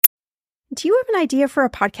Do you have an idea for a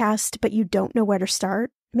podcast, but you don't know where to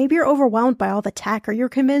start? Maybe you're overwhelmed by all the tech, or you're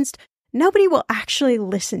convinced nobody will actually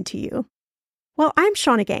listen to you. Well, I'm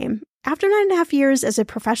Shawna Game. After 9.5 years as a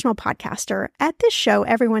professional podcaster, at this show,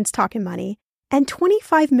 everyone's talking money, and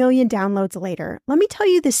 25 million downloads later, let me tell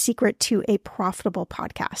you the secret to a profitable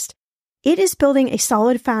podcast. It is building a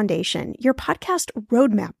solid foundation, your podcast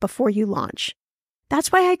roadmap before you launch. That's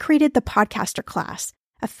why I created the Podcaster Class,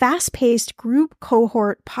 a fast-paced group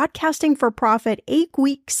cohort podcasting for profit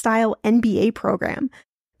 8-week style MBA program.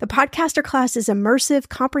 The Podcaster Class is immersive,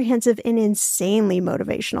 comprehensive, and insanely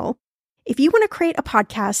motivational. If you want to create a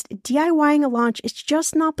podcast, DIYing a launch is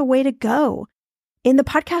just not the way to go. In the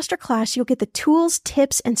Podcaster Class, you'll get the tools,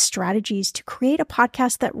 tips, and strategies to create a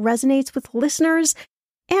podcast that resonates with listeners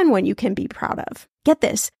and one you can be proud of. Get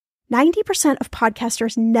this, 90% of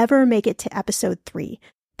podcasters never make it to episode 3.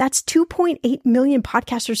 That's 2.8 million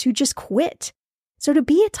podcasters who just quit. So to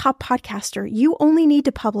be a top podcaster, you only need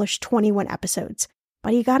to publish 21 episodes,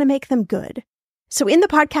 but you got to make them good. So in the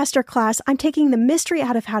Podcaster Class, I'm taking the mystery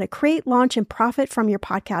out of how to create, launch, and profit from your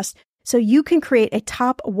podcast so you can create a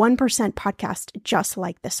top 1% podcast just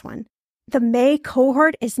like this one. The May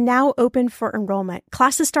cohort is now open for enrollment.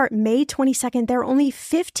 Classes start May 22nd. There are only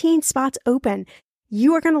 15 spots open.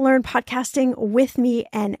 You are going to learn podcasting with me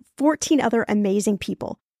and 14 other amazing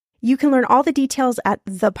people. You can learn all the details at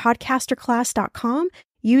thepodcasterclass.com.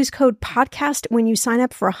 Use code PODCAST when you sign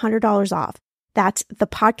up for $100 off. That's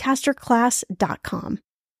thepodcasterclass.com.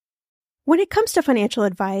 When it comes to financial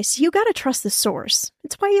advice, you got to trust the source.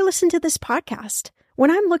 It's why you listen to this podcast.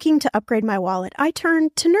 When I'm looking to upgrade my wallet, I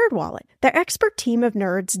turn to NerdWallet. Their expert team of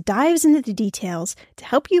nerds dives into the details to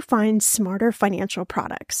help you find smarter financial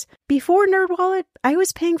products. Before NerdWallet, I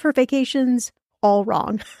was paying for vacations all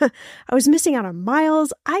wrong. I was missing out on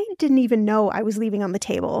miles I didn't even know I was leaving on the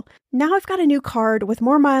table. Now I've got a new card with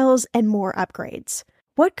more miles and more upgrades.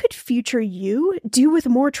 What could future you do with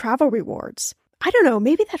more travel rewards? I don't know,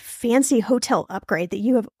 maybe that fancy hotel upgrade that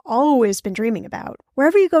you have always been dreaming about.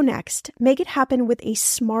 Wherever you go next, make it happen with a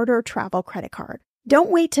smarter travel credit card. Don't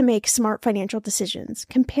wait to make smart financial decisions.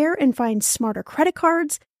 Compare and find smarter credit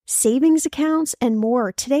cards, savings accounts, and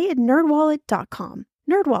more today at nerdwallet.com.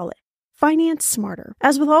 NerdWallet. Finance smarter.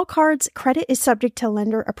 As with all cards, credit is subject to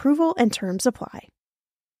lender approval and terms apply.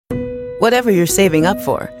 Whatever you're saving up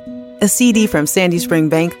for, a CD from Sandy Spring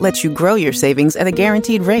Bank lets you grow your savings at a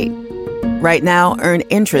guaranteed rate. Right now, earn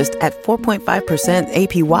interest at 4.5%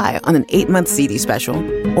 APY on an 8-month CD special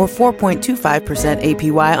or 4.25%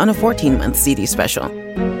 APY on a 14-month CD special.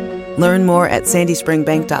 Learn more at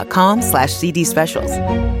sandyspringbank.com/CD specials.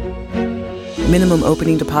 Minimum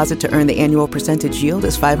opening deposit to earn the annual percentage yield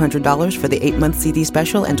is $500 for the 8-month CD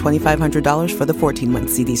special and $2,500 for the 14-month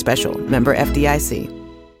CD special. Member FDIC.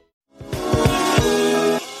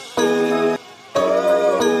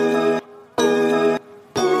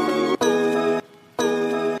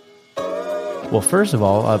 Well, first of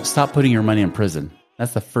all, stop putting your money in prison.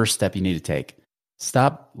 That's the first step you need to take.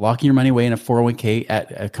 Stop locking your money away in a 401k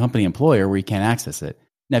at a company employer where you can't access it.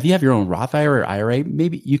 Now, if you have your own Roth IRA or IRA,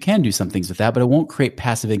 maybe you can do some things with that, but it won't create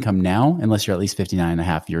passive income now unless you're at least 59 and a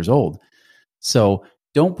half years old. So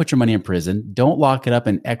don't put your money in prison. Don't lock it up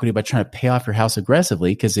in equity by trying to pay off your house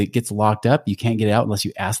aggressively because it gets locked up. You can't get it out unless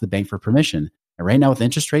you ask the bank for permission. And right now with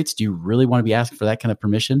interest rates, do you really want to be asking for that kind of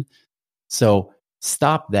permission? So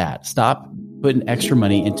stop that. Stop putting extra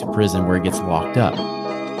money into prison where it gets locked up.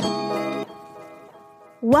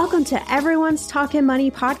 Welcome to Everyone's Talking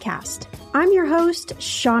Money podcast. I'm your host,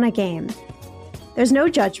 Shawna Game. There's no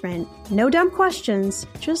judgment, no dumb questions,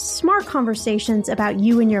 just smart conversations about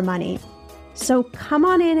you and your money. So come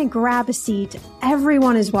on in and grab a seat.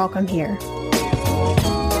 Everyone is welcome here.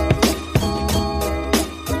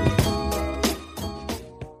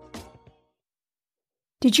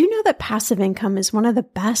 Did you know that passive income is one of the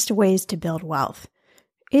best ways to build wealth?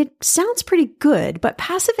 It sounds pretty good, but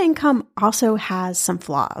passive income also has some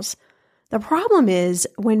flaws. The problem is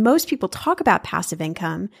when most people talk about passive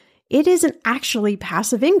income, it isn't actually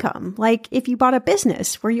passive income, like if you bought a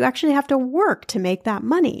business where you actually have to work to make that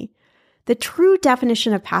money. The true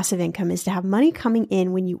definition of passive income is to have money coming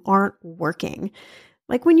in when you aren't working,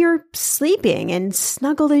 like when you're sleeping and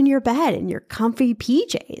snuggled in your bed in your comfy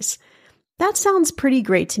PJs. That sounds pretty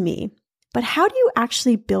great to me, but how do you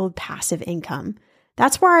actually build passive income?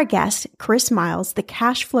 That's where our guest, Chris Miles, the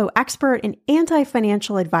cash flow expert and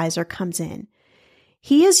anti-financial advisor, comes in.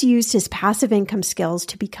 He has used his passive income skills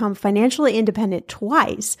to become financially independent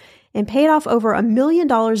twice and paid off over $1 million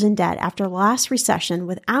in debt after last recession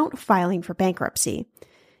without filing for bankruptcy.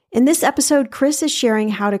 In this episode, Chris is sharing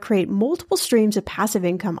how to create multiple streams of passive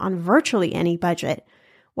income on virtually any budget.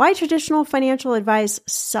 why traditional financial advice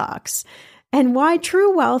sucks, and why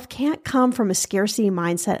true wealth can't come from a scarcity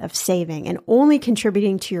mindset of saving and only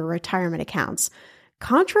contributing to your retirement accounts,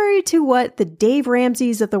 contrary to what the Dave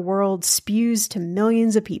Ramseys of the world spews to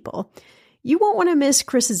millions of people. You won't want to miss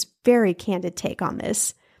Chris's very candid take on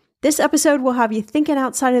this. This episode will have you thinking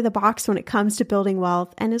outside of the box when it comes to building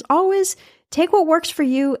wealth, and as always, take what works for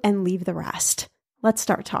you and leave the rest. Let's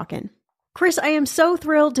start talking. Chris, I am so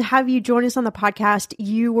thrilled to have you join us on the podcast.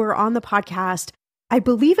 You were on the podcast, I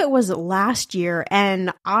believe it was last year,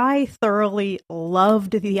 and I thoroughly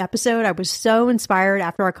loved the episode. I was so inspired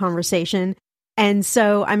after our conversation. And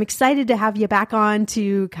so I'm excited to have you back on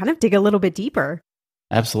to kind of dig a little bit deeper.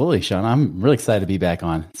 Absolutely, Sean. I'm really excited to be back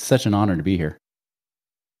on. It's such an honor to be here.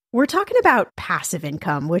 We're talking about passive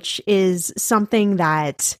income, which is something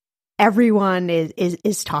that everyone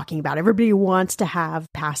is talking about. Everybody wants to have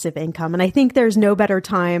passive income. And I think there's no better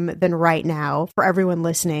time than right now for everyone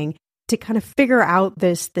listening to kind of figure out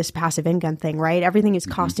this passive income thing, right? Everything is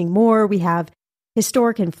costing more. We have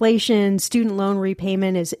historic inflation, student loan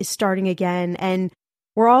repayment is starting again. And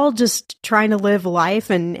we're all just trying to live life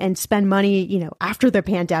and spend money, after the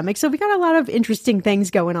pandemic. So we got a lot of interesting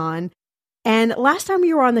things going on. And last time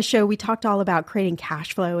you were on the show, we talked all about creating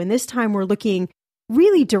cash flow. And this time we're looking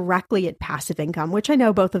really directly at passive income, which I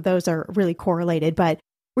know both of those are really correlated, but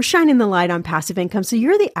we're shining the light on passive income. So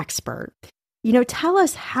you're the expert. Tell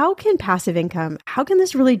us, how can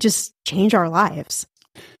this really just change our lives?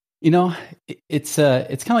 It's kind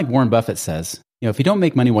of like Warren Buffett says, if you don't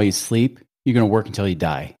make money while you sleep, you're going to work until you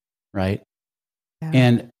die, right? Yeah.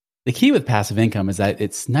 And the key with passive income is that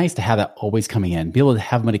it's nice to have that always coming in, be able to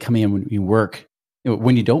have money coming in when you work,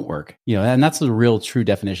 when you don't work, and that's the real true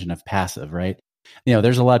definition of passive, right?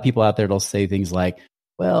 There's a lot of people out there that'll say things like,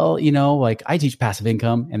 well, like I teach passive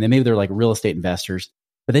income, and then maybe they're like real estate investors.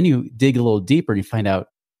 But then you dig a little deeper and you find out,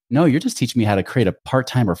 no, you're just teaching me how to create a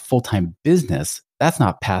part-time or full-time business. That's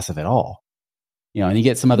not passive at all. And you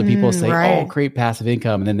get some other people say, right, create passive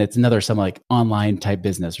income. And then it's some like online type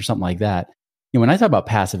business or something like that. When I talk about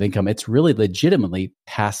passive income, it's really legitimately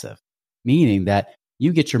passive, meaning that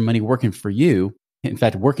you get your money working for you. In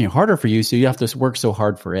fact, working harder for you. So you have to work so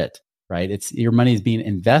hard for it, right? It's your money is being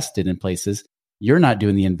invested in places. You're not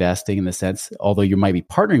doing the investing in the sense, although you might be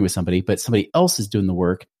partnering with somebody, but somebody else is doing the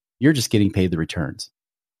work. You're just getting paid the returns.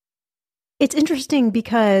 It's interesting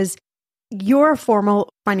because you're a formal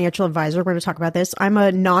financial advisor. We're going to talk about this. I'm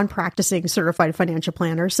a non-practicing certified financial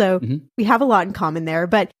planner. So we have a lot in common there.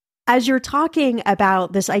 But as you're talking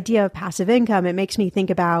about this idea of passive income, it makes me think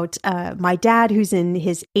about my dad, who's in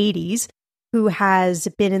his 80s, who has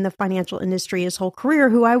been in the financial industry his whole career,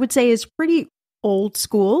 who I would say is pretty old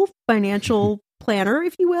school financial planner,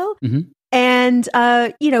 if you will. And,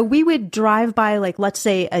 we would drive by, like, let's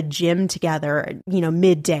say a gym together,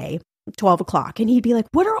 midday, 12 o'clock. And he'd be like,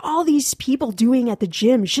 what are all these people doing at the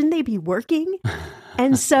gym? Shouldn't they be working?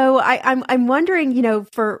 And so I'm wondering,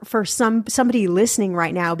 for somebody listening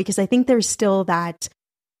right now, because I think there's still that,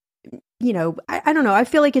 I don't know. I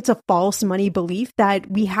feel like it's a false money belief that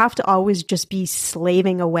we have to always just be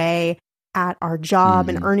slaving away at our job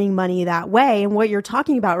and earning money that way. And what you're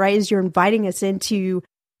talking about, right, is you're inviting us into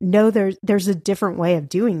there's a different way of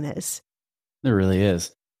doing this. There really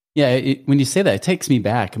is. Yeah. When you say that, it takes me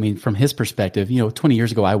back. I mean, from his perspective, 20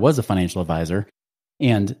 years ago, I was a financial advisor.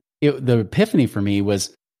 And the epiphany for me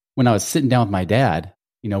was when I was sitting down with my dad.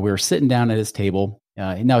 We were sitting down at his table.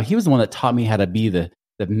 Now, he was the one that taught me how to be the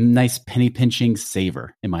nice penny pinching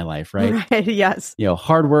saver in my life, right? Right. Yes.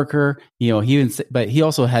 Hard worker. But he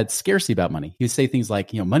also had scarcity about money. He would say things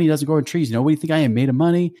like, money doesn't grow on trees. What do you think I am, made of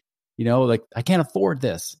money? Like I can't afford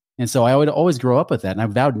this. And so I would always grow up with that. And I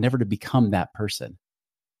vowed never to become that person.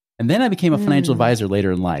 And then I became a financial advisor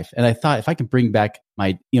later in life. And I thought, if I can bring back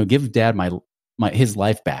give dad his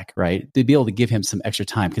life back, right? To be able to give him some extra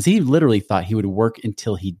time. Because he literally thought he would work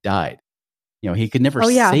until he died. He could never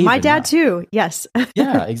save my dad enough. too. Yes.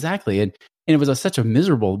 Yeah, exactly. And it was such a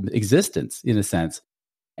miserable existence in a sense.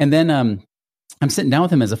 And then I'm sitting down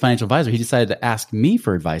with him as a financial advisor. He decided to ask me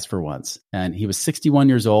for advice for once. And he was 61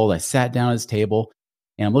 years old. I sat down at his table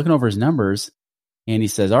and I'm looking over his numbers and he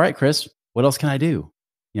says, all right, Chris, what else can I do?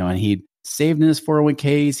 And he'd saved in his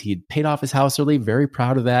 401ks. He'd paid off his house early. Very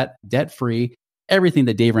proud of that. Debt free. Everything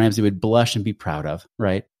that Dave Ramsey would blush and be proud of.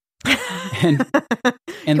 Right. And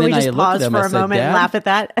Can then we just pause for a moment and laugh at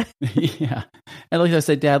that? Yeah. And I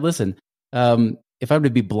said, Dad, listen, if I were to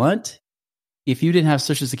be blunt, if you didn't have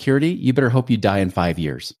Social Security, you better hope you die in 5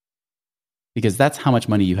 years. Because that's how much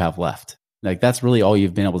money you have left. Like that's really all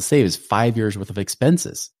you've been able to save is 5 years worth of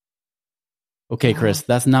expenses. Okay, Chris,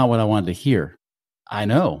 that's not what I wanted to hear. I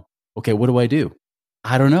know. Okay, what do I do?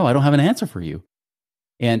 I don't know. I don't have an answer for you.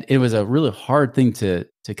 And it was a really hard thing to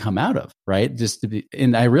come out of, right? Just to be,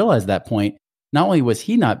 and I realized at that point, not only was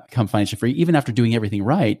he not become financially free, even after doing everything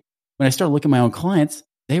right, when I started looking at my own clients,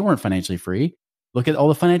 they weren't financially free. Look at all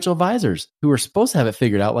the financial advisors who were supposed to have it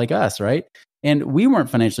figured out like us, right? And we weren't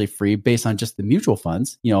financially free based on just the mutual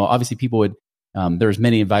funds. Obviously people would, there's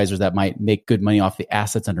many advisors that might make good money off the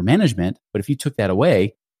assets under management, but if you took that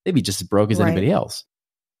away, they'd be just as broke as anybody else.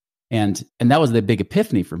 And that was the big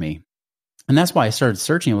epiphany for me. And that's why I started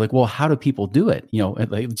searching. Like, well, how do people do it?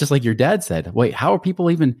 Just like your dad said, wait, how are people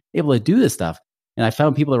even able to do this stuff? And I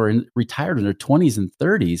found people that were retired in their 20s and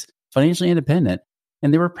 30s, financially independent,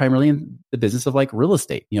 and they were primarily in the business of like real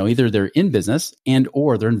estate. Either they're in business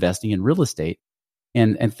or they're investing in real estate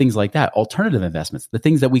and things like that, alternative investments, the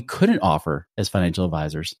things that we couldn't offer as financial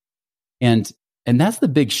advisors. And that's the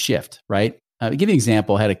big shift, right? I'll give you an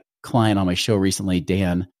example. I had a client on my show recently,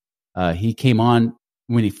 Dan. He came on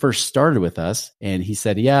when he first started with us, and he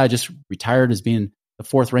said, yeah, I just retired as being the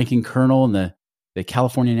 4th ranking colonel in the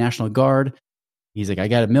California National Guard. He's like, I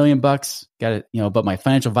got $1 million, got it, but my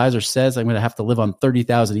financial advisor says I'm going to have to live on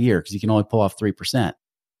 $30,000 a year because you can only pull off 3%.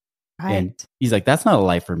 Right. And he's like, that's not a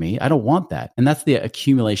life for me. I don't want that. And that's the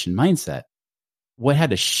accumulation mindset. What had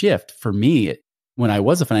to shift for me when I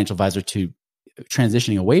was a financial advisor to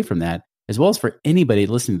transitioning away from that, as well as for anybody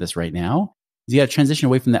listening to this right now, is you got to transition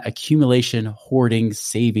away from that accumulation, hoarding,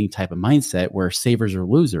 saving type of mindset where savers are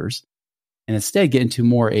losers, and instead get into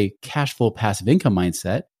more a cash flow passive income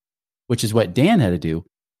mindset, which is what Dan had to do.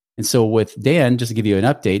 And so with Dan, just to give you an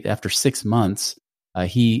update, after 6 months, I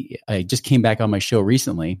just came back on my show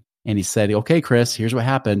recently, and he said, okay, Chris, here's what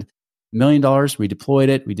happened. $1 million, we deployed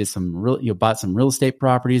it. We did bought some real estate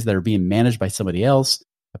properties that are being managed by somebody else.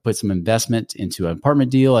 I put some investment into an apartment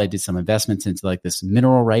deal. I did some investments into like this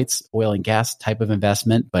mineral rights, oil and gas type of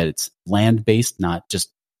investment, but it's land-based, not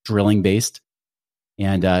just drilling-based.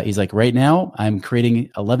 And he's like, right now, I'm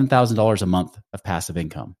creating $11,000 a month of passive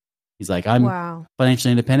income. He's like, I'm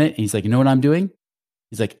financially independent. And he's like, you know what I'm doing?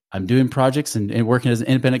 He's like, I'm doing projects and working as an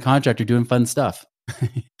independent contractor, doing fun stuff.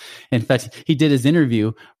 In fact, he did his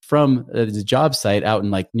interview from the job site out in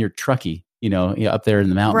like near Truckee, up there in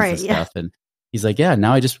the mountains and stuff. And he's like, yeah,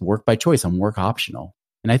 now I just work by choice. I'm work optional.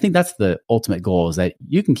 And I think that's the ultimate goal, is that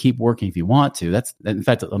you can keep working if you want to. That's, in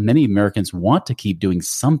fact, many Americans want to keep doing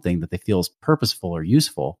something that they feel is purposeful or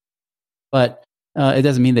useful. But it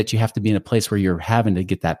doesn't mean that you have to be in a place where you're having to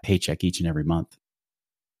get that paycheck each and every month.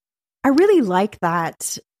 I really like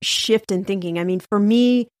that shift in thinking. I mean, for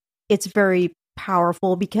me, it's very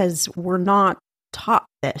powerful because we're not taught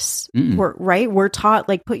this. We're taught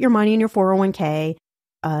like, put your money in your 401k,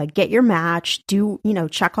 get your match,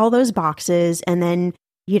 check all those boxes, and then,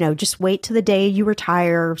 just wait till the day you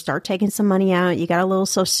retire, start taking some money out. You got a little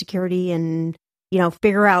Social Security and,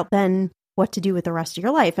 figure out then what to do with the rest of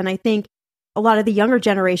your life. And I think a lot of the younger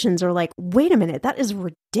generations are like, wait a minute, that is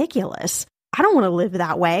ridiculous. I don't want to live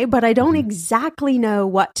that way, but I don't exactly know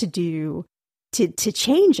what to do to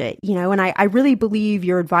change it, and I really believe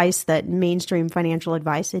your advice that mainstream financial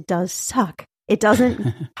advice, it does suck. It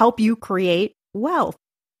doesn't help you create wealth.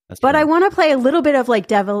 But I want to play a little bit of like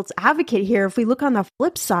devil's advocate here. If we look on the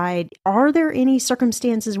flip side, are there any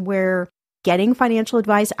circumstances where getting financial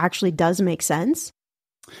advice actually does make sense?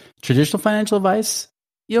 Traditional financial advice,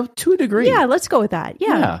 to a degree. Yeah, let's go with that.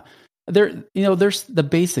 Yeah. There's the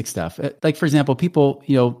basic stuff. Like, for example, people,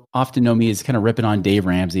 often know me as kind of ripping on Dave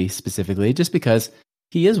Ramsey specifically, just because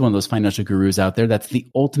he is one of those financial gurus out there. That's the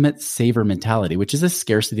ultimate saver mentality, which is a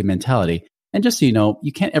scarcity mentality. And just so you know,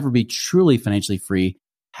 you can't ever be truly financially free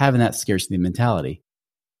having that scarcity mentality.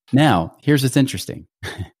 Now, here's what's interesting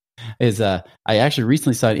is I actually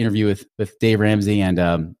recently saw an interview with Dave Ramsey, and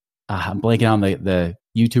I'm blanking on the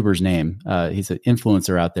YouTuber's name. He's an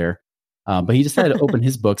influencer out there. But he decided to open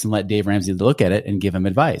his books and let Dave Ramsey look at it and give him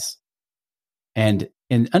advice. And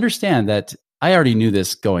understand that I already knew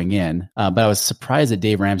this going in, but I was surprised that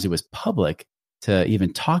Dave Ramsey was public to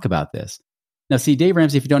even talk about this. Now, see, Dave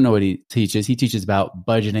Ramsey, if you don't know what he teaches about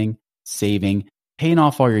budgeting, saving, paying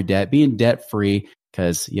off all your debt, being debt-free,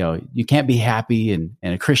 because, you can't be happy and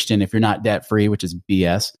a Christian if you're not debt-free, which is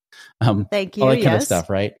BS. Thank you. All that kind of stuff,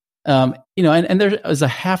 right? And there is a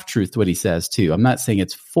half truth to what he says too. I'm not saying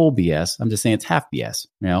it's full BS. I'm just saying it's half BS,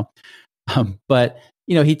 but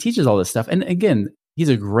he teaches all this stuff. And again, he's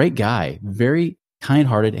a great guy, very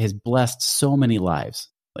kind-hearted, has blessed so many lives.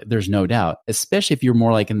 There's no doubt, especially if you're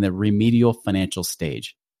more like in the remedial financial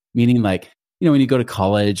stage, meaning like, when you go to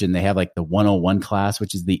college and they have like the 101 class,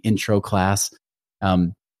 which is the intro class,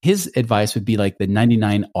 his advice would be like the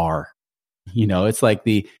 99R. It's like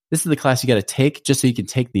this is the class you got to take just so you can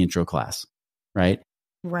take the intro class, right?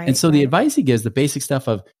 Right. And so the advice he gives, the basic stuff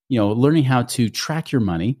of, learning how to track your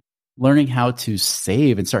money, learning how to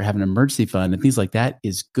save and start having an emergency fund and things like that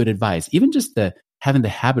is good advice. Even just having the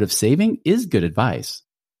habit of saving is good advice.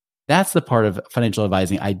 That's the part of financial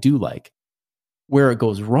advising I do like. Where it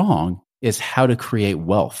goes wrong is how to create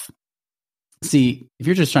wealth. See, if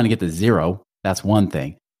you're just trying to get to zero, that's one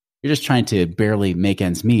thing. You're just trying to barely make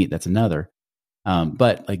ends meet, that's another.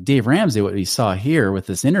 But like Dave Ramsey, what we saw here with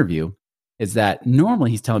this interview is that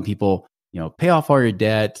normally he's telling people, pay off all your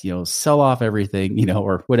debt, sell off everything,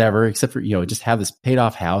 or whatever, except for, just have this paid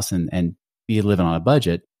off house and be living on a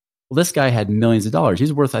budget. Well, this guy had millions of dollars.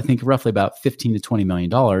 He's worth, I think, roughly about $15 to $20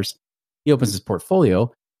 million. He opens his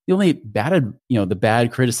portfolio. The only the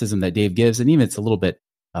bad criticism that Dave gives, and even it's a little bit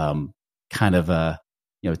kind of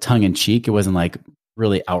tongue in cheek. It wasn't like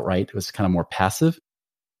really outright. It was kind of more passive.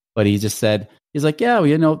 But he just said, he's like, yeah,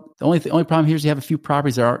 the only problem here is you have a few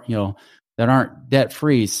properties that aren't debt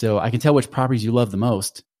free. So I can tell which properties you love the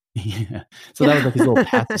most. So that was like his little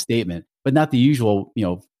passive statement, but not the usual,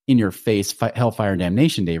 in your face, hellfire and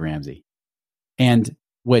damnation, Dave Ramsey. And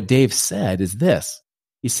what Dave said is this.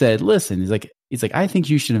 He said, listen, he's like, I think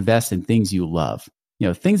you should invest in things you love,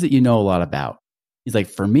 things that you know a lot about. He's like,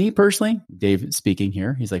 for me personally, Dave speaking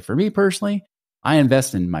here, he's like, for me personally, I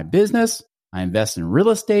invest in my business. I invest in real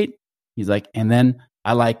estate. He's like, and then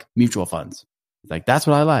I like mutual funds. He's like, that's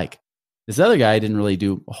what I like. This other guy didn't really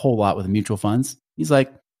do a whole lot with mutual funds. He's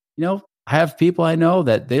like, I have people I know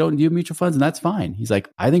that they don't do mutual funds, and that's fine. He's like,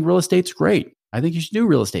 I think real estate's great. I think you should do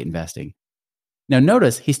real estate investing. Now,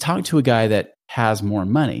 notice he's talking to a guy that has more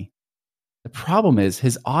money. The problem is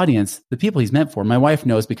his audience, the people he's meant for. My wife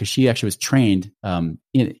knows because she actually was trained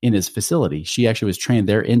in his facility. She actually was trained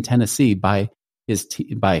there in Tennessee by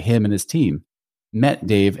him and his team. Met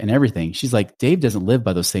Dave and everything. She's like, Dave doesn't live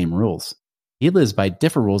by those same rules. He lives by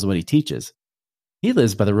different rules of what he teaches. He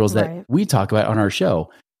lives by the rules that we talk about on our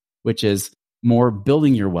show, which is more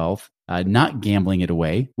building your wealth, not gambling it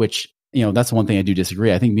away, which, that's one thing I do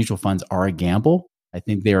disagree. I think mutual funds are a gamble. I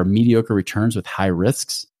think they are mediocre returns with high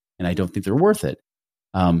risks, and I don't think they're worth it.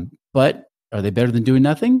 But are they better than doing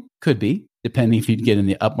nothing? Could be, depending if you get in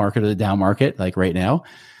the up market or the down market, like right now.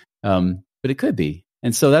 But it could be.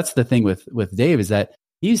 And so that's the thing with Dave is that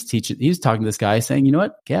he's talking to this guy saying, you know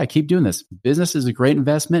what? Yeah, keep doing this. Business is a great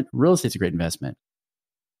investment. Real estate's a great investment.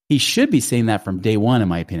 He should be saying that from day one, in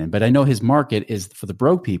my opinion. But I know his market is for the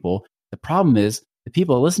broke people. The problem is the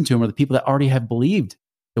people that listen to him are the people that already have believed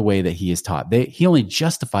the way that he is taught. He only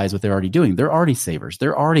justifies what they're already doing. They're already savers.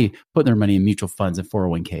 They're already putting their money in mutual funds and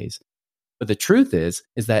 401ks. But the truth is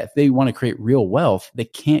that if they want to create real wealth, they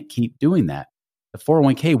can't keep doing that. The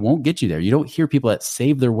 401k won't get you there. You don't hear people that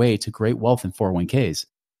save their way to great wealth in 401ks.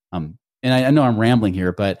 And I know I'm rambling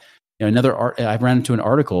here, but I ran into an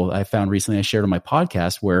article I found recently. I shared on my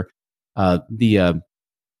podcast where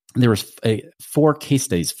there was 4 case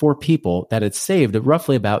studies, 4 people that had saved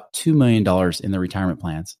roughly about $2 million in their retirement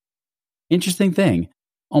plans. Interesting thing,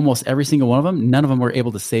 almost every single one of them, none of them were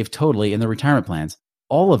able to save totally in their retirement plans.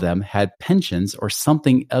 All of them had pensions or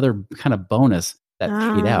something other kind of bonus that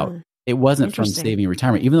paid out. It wasn't from saving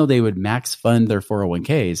retirement, even though they would max fund their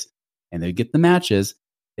 401ks and they'd get the matches.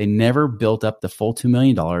 They never built up the full $2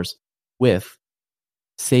 million with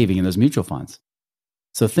saving in those mutual funds.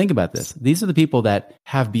 So think about this. These are the people that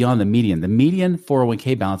have beyond the median. The median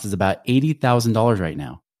 401k balance is about $80,000 right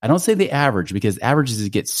now. I don't say the average because averages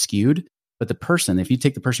get skewed, but the person, if you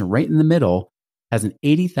take the person right in the middle, has an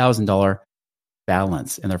 $80,000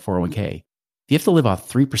 balance in their 401k. If you have to live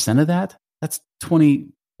off 3% of that, that's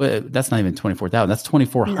that's not even $24,000. That's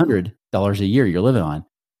 $2,400 a year you're living on.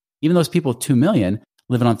 Even those people with $2 million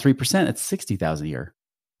living on 3%, it's $60,000 a year.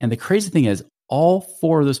 And the crazy thing is, all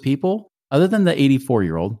 4 of those people, other than the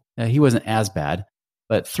 84-year-old, he wasn't as bad,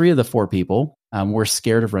 but 3 of the 4 people were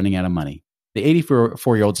scared of running out of money. The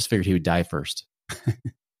 84-year-old just figured he would die first.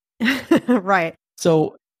 Right.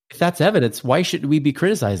 So if that's evidence, why should we be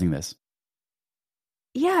criticizing this?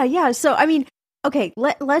 Yeah. So, I mean, okay,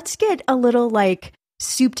 let's get a little like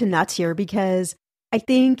soup to nuts here, because I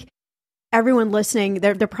think everyone listening,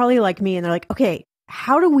 they're probably like me and they're like, okay,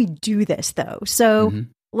 how do we do this though? So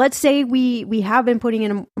let's say we have been putting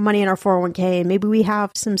in money in our 401k, and maybe we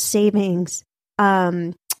have some savings.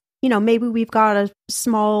 Maybe we've got a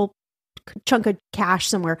small chunk of cash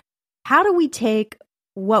somewhere. How do we take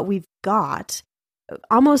what we've got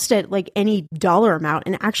almost at like any dollar amount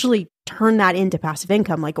and actually turn that into passive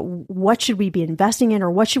income? Like, what should we be investing in, or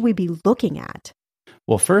what should we be looking at?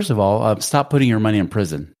 Well, first of all, stop putting your money in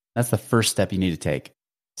prison. That's the first step you need to take.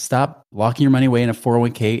 Stop locking your money away in a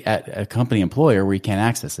 401k at a company employer where you can't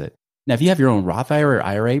access it. Now, if you have your own Roth IRA or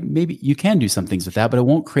IRA, maybe you can do some things with that, but it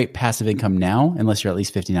won't create passive income now unless you're at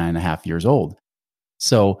least 59 and a half years old.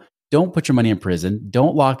 So don't put your money in prison.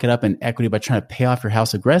 Don't lock it up in equity by trying to pay off your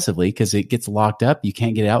house aggressively because it gets locked up. You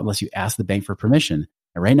can't get it out unless you ask the bank for permission.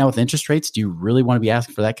 And right now with interest rates, do you really want to be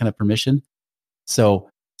asking for that kind of permission? So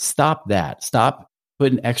stop that. Stop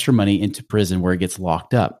putting extra money into prison where it gets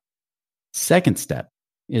locked up. Second step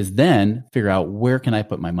is then figure out, where can I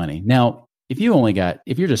put my money? Now, if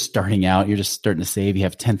you're just starting out, you're just starting to save, you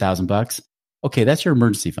have $10,000, okay, that's your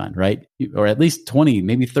emergency fund, right? Or at least 20,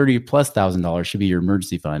 maybe 30 plus $1,000 should be your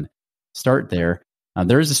emergency fund. Start there.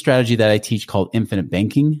 There is a strategy that I teach called infinite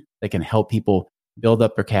banking that can help people build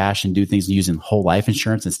up their cash and do things using whole life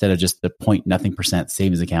insurance instead of just the 0.0%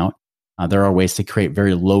 savings account. There are ways to create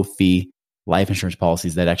very low fee life insurance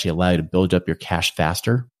policies that actually allow you to build up your cash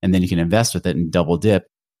faster. And then you can invest with it and double dip,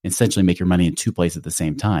 essentially make your money in two places at the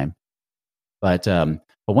same time. But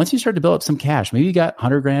once you start to build up some cash, maybe you got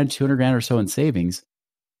 100 grand, 200 grand or so in savings,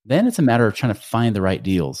 then it's a matter of trying to find the right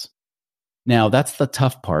deals. Now, that's the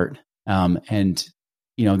tough part. And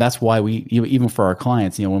that's why we, even for our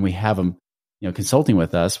clients, when we have them, consulting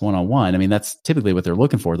with us one-on-one, I mean, that's typically what they're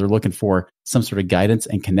looking for. They're looking for some sort of guidance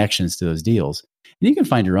and connections to those deals. And you can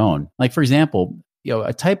find your own. Like, for example,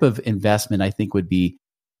 a type of investment I think would be,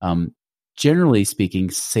 generally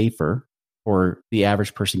speaking, safer for the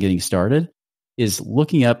average person getting started is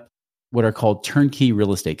looking up what are called turnkey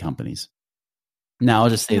real estate companies. Now, I'll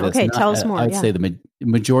just say this. Okay, tell us more. I would say the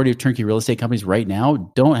majority of turnkey real estate companies right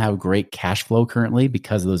now don't have great cash flow currently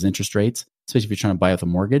because of those interest rates, especially if you're trying to buy with a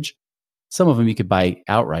mortgage. Some of them you could buy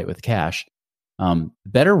outright with cash.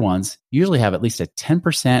 Better ones usually have at least a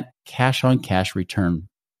 10% cash on cash return,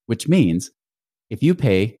 which means if you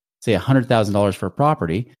pay, say, $100,000 for a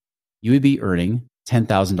property, you would be earning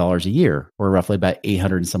 $10,000 a year, or roughly about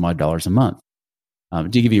 $800 and some odd dollars a month. To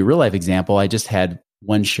give you a real life example, I just had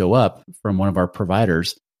one show up from one of our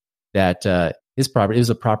providers that his property, it was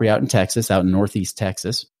a property out in Texas, out in Northeast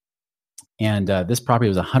Texas. And this property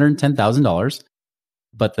was $110,000,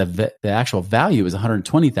 but the actual value is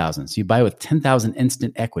 $120,000. So you buy with $10,000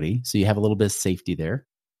 instant equity. So you have a little bit of safety there.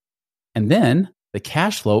 And then the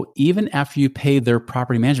cash flow, even after you pay their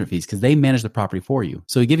property management fees, because they manage the property for you.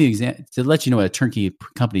 So to give you an example, to let you know what a turnkey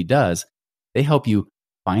company does, they help you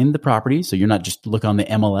find the property. So you're not just look on the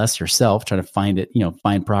MLS yourself, trying to find it,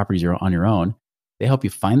 find properties on your own. They help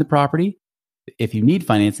you find the property. If you need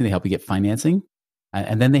financing, they help you get financing.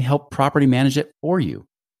 And then they help property manage it for you.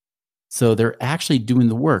 So they're actually doing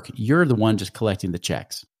the work. You're the one just collecting the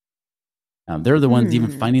checks. They're the ones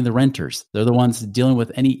even finding the renters. They're the ones dealing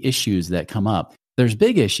with any issues that come up. There's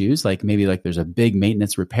big issues, like maybe there's a big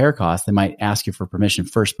maintenance repair cost. They might ask you for permission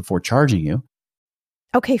first before charging you.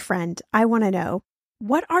 Okay, friend, I want to know,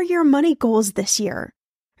 what are your money goals this year?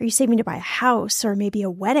 Are you saving to buy a house or maybe a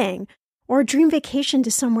wedding or a dream vacation to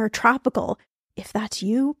somewhere tropical? If that's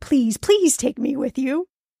you, please take me with you.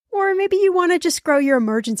 Or maybe you want to just grow your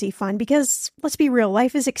emergency fund because, let's be real,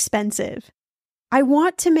 life is expensive. I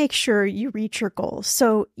want to make sure you reach your goals,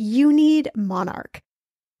 so you need Monarch.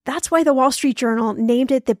 That's why the Wall Street Journal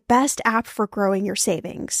named it the best app for growing your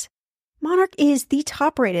savings. Monarch is the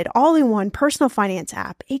top-rated all-in-one personal finance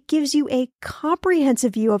app. It gives you a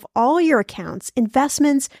comprehensive view of all your accounts,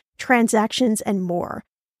 investments, transactions, and more.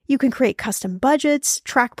 You can create custom budgets,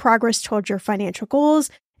 track progress towards your financial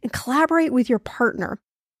goals, and collaborate with your partner.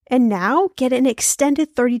 And now, get an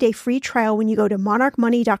extended 30-day free trial when you go to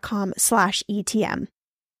monarchmoney.com/ETM.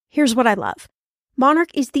 Here's what I love. Monarch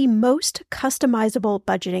is the most customizable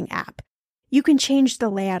budgeting app. You can change the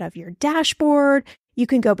layout of your dashboard. You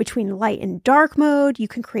can go between light and dark mode. You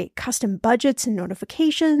can create custom budgets and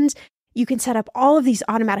notifications. You can set up all of these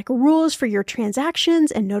automatic rules for your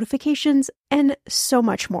transactions and notifications, and so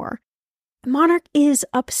much more. Monarch is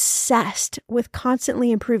obsessed with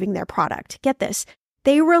constantly improving their product. Get this.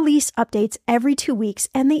 They release updates every 2 weeks,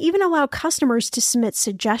 and they even allow customers to submit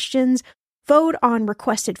suggestions, vote on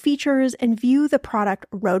requested features, and view the product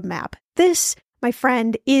roadmap. This, my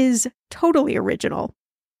friend, is totally original.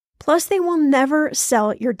 Plus, they will never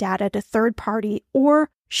sell your data to third party or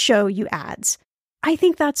show you ads. I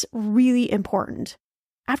think that's really important.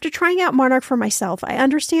 After trying out Monarch for myself, I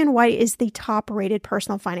understand why it is the top-rated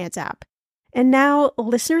personal finance app. And now,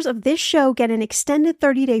 listeners of this show get an extended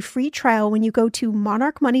 30-day free trial when you go to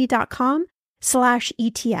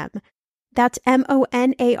monarchmoney.com/ETM. That's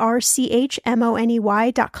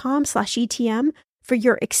monarchmoney.com/ETM for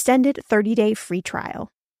your extended 30-day free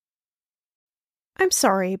trial. I'm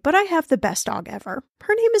sorry, but I have the best dog ever.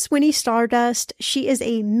 Her name is Winnie Stardust. She is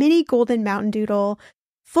a mini golden mountain doodle,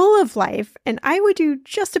 full of life, and I would do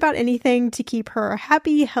just about anything to keep her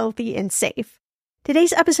happy, healthy, and safe.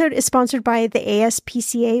 Today's episode is sponsored by the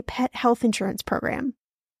ASPCA Pet Health Insurance Program.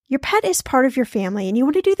 Your pet is part of your family, and you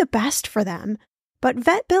want to do the best for them. But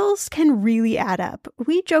vet bills can really add up.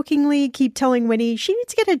 We jokingly keep telling Winnie she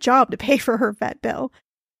needs to get a job to pay for her vet bill.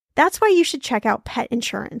 That's why you should check out pet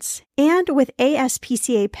insurance. And with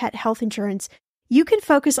ASPCA Pet Health Insurance, you can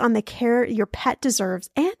focus on the care your pet deserves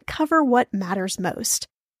and cover what matters most.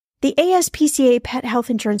 The ASPCA Pet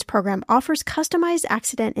Health Insurance Program offers customized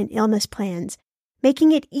accident and illness plans,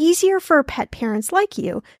 making it easier for pet parents like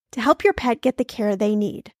you to help your pet get the care they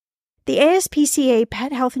need. The ASPCA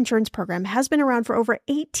Pet Health Insurance Program has been around for over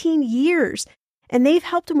 18 years, and they've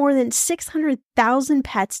helped more than 600,000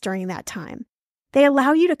 pets during that time. They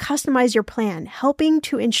allow you to customize your plan, helping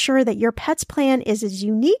to ensure that your pet's plan is as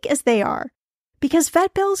unique as they are. Because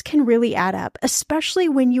vet bills can really add up, especially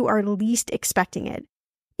when you are least expecting it.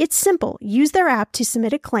 It's simple. Use their app to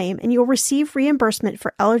submit a claim, and you'll receive reimbursement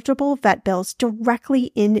for eligible vet bills directly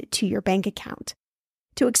into your bank account.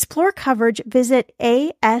 To explore coverage, visit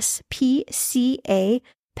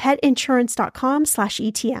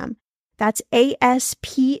aspcapetinsurance.com/ETM. That's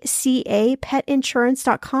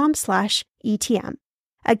aspcapetinsurance.com/ETM.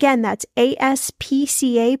 Again, that's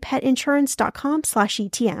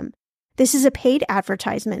aspcapetinsurance.com/ETM. This is a paid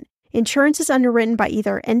advertisement. Insurance is underwritten by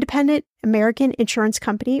either Independent American Insurance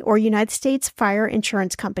Company or United States Fire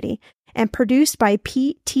Insurance Company and produced by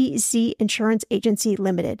PTZ Insurance Agency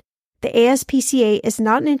Limited. The ASPCA is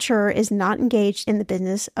not an insurer, is not engaged in the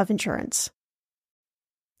business of insurance.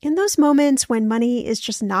 In those moments when money is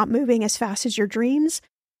just not moving as fast as your dreams,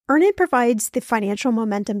 Earnin provides the financial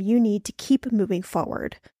momentum you need to keep moving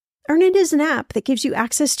forward. Earnin is an app that gives you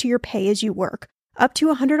access to your pay as you work, up to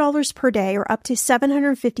 $100 per day or up to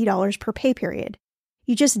 $750 per pay period.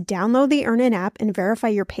 You just download the Earnin app and verify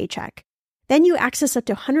your paycheck. Then you access up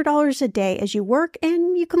to $100 a day as you work,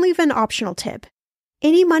 and you can leave an optional tip.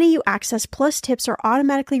 Any money you access plus tips are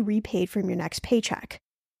automatically repaid from your next paycheck.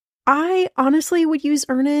 I honestly would use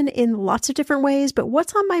Earnin in lots of different ways, but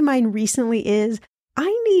what's on my mind recently is I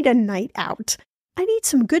need a night out. I need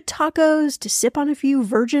some good tacos to sip on a few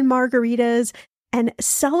virgin margaritas and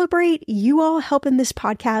celebrate you all helping this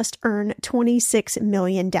podcast earn 26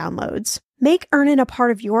 million downloads. Make Earnin a part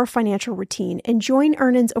of your financial routine and join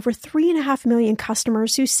Earnin's over 3.5 million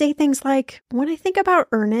customers who say things like, when I think about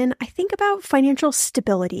Earnin, I think about financial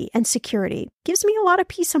stability and security. Gives me a lot of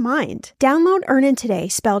peace of mind. Download Earnin today,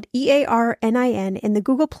 spelled EARNIN, in the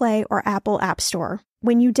Google Play or Apple App Store.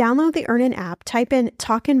 When you download the Earnin app, type in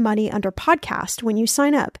Talkin' Money under podcast when you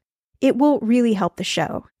sign up. It will really help the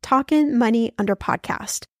show. Talkin' Money under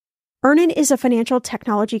podcast. Earnin is a financial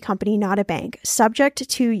technology company, not a bank, subject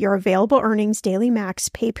to your available earnings, daily max,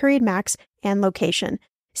 pay period max, and location.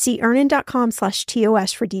 See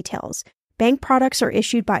earnin.com/TOS for details. Bank products are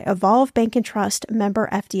issued by Evolve Bank and Trust, member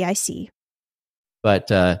FDIC. But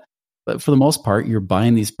for the most part, you're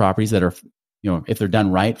buying these properties that are, if they're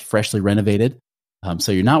done right, freshly renovated.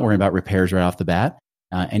 So you're not worrying about repairs right off the bat,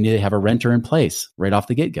 and you have a renter in place right off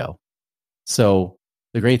the get-go. So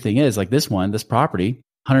the great thing is, like this property,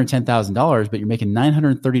 $110,000, but you're making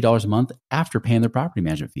 $930 a month after paying their property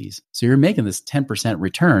management fees. So you're making this 10%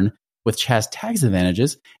 return, which has tax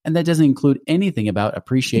advantages, and that doesn't include anything about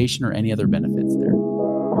appreciation or any other benefits there.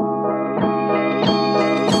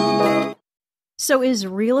 So is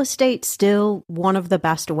real estate still one of the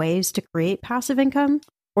best ways to create passive income?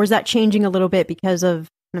 Or is that changing a little bit because of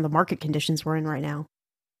the market conditions we're in right now?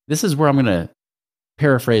 This is where I'm going to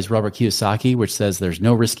paraphrase Robert Kiyosaki, which says there's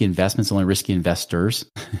no risky investments, only risky investors.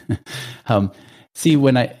 See,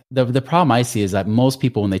 the problem I see is that most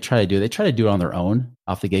people, when they try to do it on their own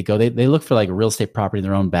off the get-go. They look for like a real estate property in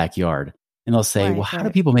their own backyard. And they'll say, how do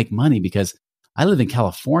people make money? Because I live in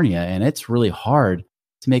California and it's really hard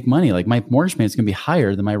to make money. Like my mortgage payment is going to be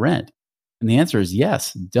higher than my rent. And the answer is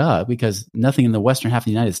yes, duh, because nothing in the western half of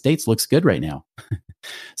the United States looks good right now.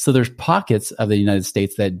 So there's pockets of the United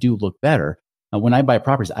States that do look better. When I buy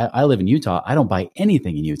properties, I live in Utah. I don't buy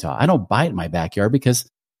anything in Utah. I don't buy it in my backyard because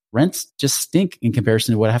rents just stink in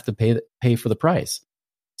comparison to what I have to pay for the price.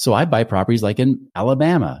 So I buy properties like in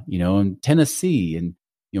Alabama, in Tennessee and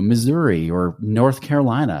Missouri or North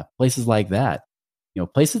Carolina, places like that.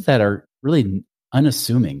 Places that are really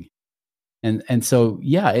unassuming. And so,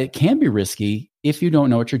 yeah, it can be risky if you don't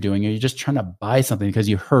know what you're doing or you're just trying to buy something because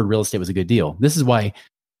you heard real estate was a good deal. This is why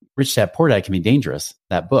Rich Dad Poor Dad Can Be Dangerous,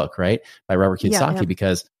 that book, right? By Robert Kiyosaki,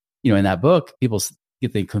 because, in that book, people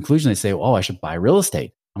get the conclusion, they say, I should buy real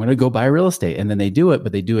estate. I'm going to go buy real estate. And then they do it,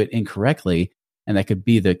 but they do it incorrectly. And that could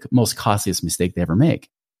be the most costliest mistake they ever make.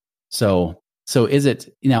 So So is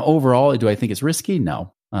it, now overall, do I think it's risky?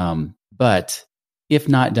 No. But if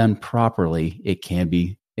not done properly, it can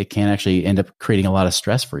actually end up creating a lot of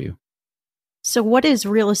stress for you. So what is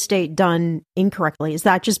real estate done incorrectly? Is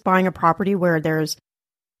that just buying a property where there's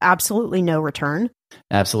absolutely no return?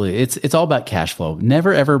 Absolutely. It's all about cash flow.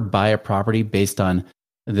 Never ever buy a property based on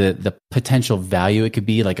the potential value it could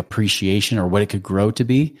be, like appreciation or what it could grow to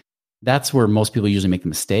be. That's where most people usually make the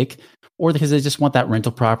mistake, or because they just want that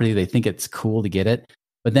rental property. They think it's cool to get it.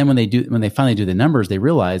 But then when they finally do the numbers, they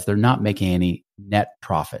realize they're not making any net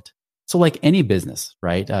profit. So like any business,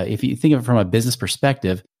 right? If you think of it from a business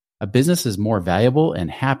perspective, a business is more valuable and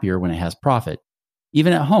happier when it has profit.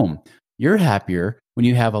 Even at home, you're happier when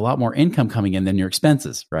you have a lot more income coming in than your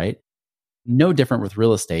expenses, right? No different with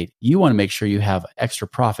real estate. You want to make sure you have extra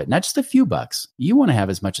profit, not just a few bucks. You want to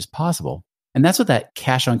have as much as possible. And that's what that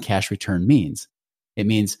cash on cash return means. It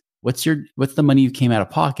means what's the money you came out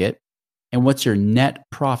of pocket and what's your net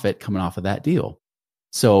profit coming off of that deal.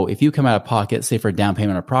 So if you come out of pocket, say for a down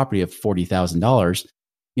payment on a property of $40,000,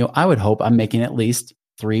 I would hope I'm making at least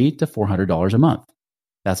 $300 to $400 a month.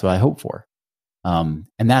 That's what I hope for. And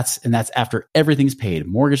that's after everything's paid.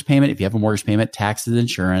 Mortgage payment, if you have a mortgage payment, taxes,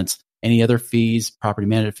 insurance, any other fees, property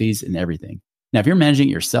management fees, and everything. Now, if you're managing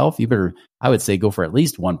it yourself, I would say go for at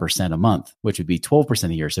least 1% a month, which would be 12%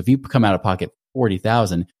 a year. So if you come out of pocket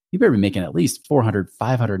 $40,000, you better be making at least $400,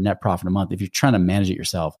 $500 net profit a month if you're trying to manage it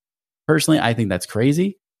yourself. Personally, I think that's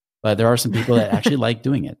crazy, but there are some people that actually like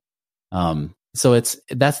doing it. So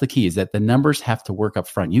that's the key, is that the numbers have to work up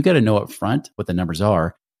front. You got to know up front what the numbers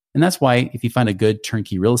are. And that's why if you find a good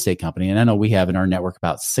turnkey real estate company, and I know we have in our network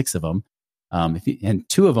about 6 of them, and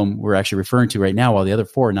 2 of them we're actually referring to right now, while the other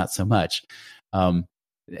 4 not so much. And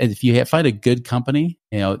if you find a good company,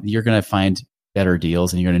 you're going to find better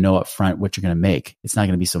deals, and you're going to know up front what you're going to make. It's not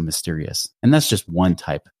going to be so mysterious. And that's just one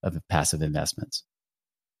type of passive investments.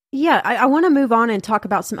 Yeah, I want to move on and talk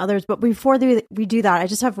about some others. But before we do that, I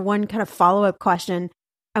just have one kind of follow-up question.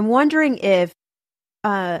 I'm wondering if,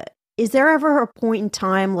 is there ever a point in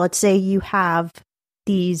time, let's say you have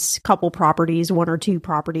these couple properties, 1 or 2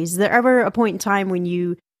 properties, is there ever a point in time when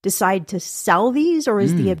you decide to sell these, or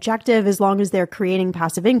is the objective, as long as they're creating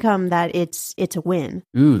passive income, that it's a win?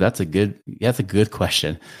 Ooh, that's a good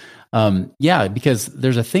question. Yeah, because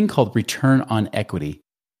there's a thing called return on equity.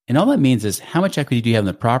 And all that means is how much equity do you have in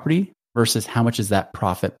the property versus how much is that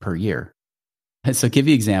profit per year? And so give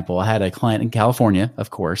you an example. I had a client in California, of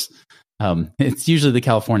course. It's usually the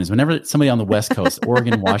Californians. Whenever somebody on the West Coast,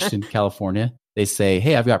 Oregon, Washington, California, they say,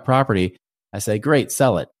 hey, I've got property. I say, great,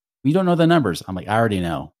 sell it. You don't know the numbers. I'm like, I already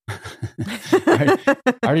know. I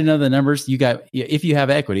already know the numbers. If you have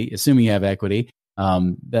equity, assuming you have equity,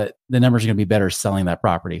 the numbers are going to be better selling that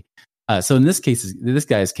property. So in this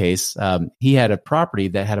guy's case, he had a property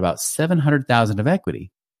that had about $700,000 of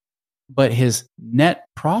equity, but his net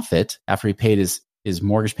profit after he paid his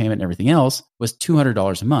mortgage payment and everything else was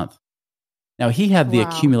 $200 a month. Now he had the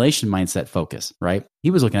accumulation mindset focus, right?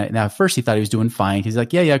 He was looking at it. Now, at first he thought he was doing fine. He's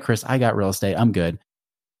like, yeah, Chris, I got real estate. I'm good.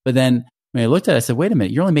 But then when I looked at it, I said, wait a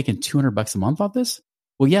minute, you're only making $200 a month off this?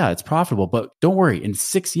 Well, yeah, it's profitable, but don't worry. In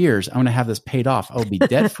 6 years, I'm going to have this paid off. I'll be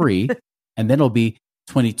debt free, and then it'll be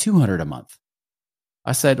 $2,200 a month.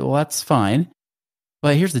 I said, well, that's fine.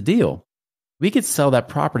 But here's the deal. We could sell that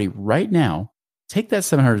property right now, take that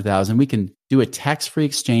 $700,000, we can do a tax-free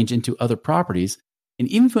exchange into other properties. And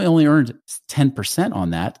even if we only earned 10% on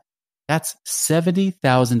that, that's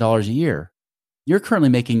 $70,000 a year. You're currently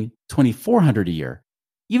making $2,400 a year.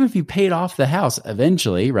 Even if you paid off the house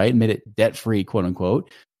eventually, right, and made it debt-free, quote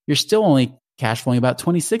unquote, you're still only cash flowing about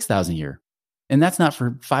 $26,000 a year. And that's not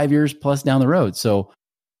for 5 years plus down the road. So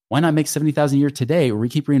why not make $70,000 a year today, or we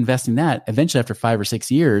keep reinvesting that? Eventually, after 5 or 6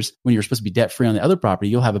 years, when you're supposed to be debt-free on the other property,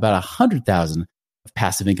 you'll have about $100,000 of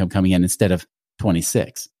passive income coming in instead of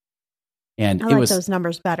 26. And I like those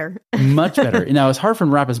numbers better. Much better. Now, it's hard for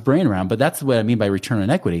him to wrap his brain around, but that's what I mean by return on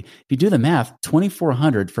equity. If you do the math,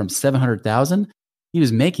 $2,400 from $700,000, he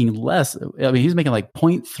was making less. I mean, he was making like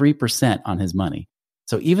 0.3% on his money.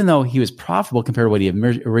 So even though he was profitable compared to what he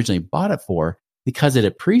originally bought it for, because it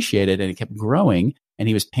appreciated and it kept growing, and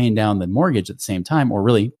he was paying down the mortgage at the same time, or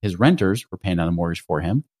really his renters were paying down the mortgage for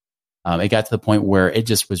him, it got to the point where it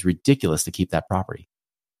just was ridiculous to keep that property.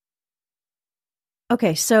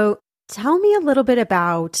 Okay, so tell me a little bit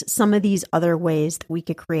about some of these other ways that we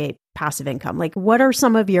could create passive income. Like, what are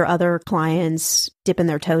some of your other clients dipping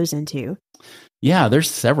their toes into? Yeah, there's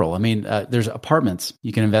several. I mean, there's apartments.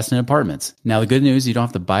 You can invest in apartments. Now, the good news, you don't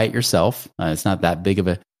have to buy it yourself. It's not that big of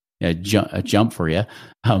a jump for you.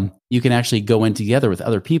 You can actually go in together with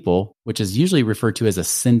other people, which is usually referred to as a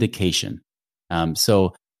syndication.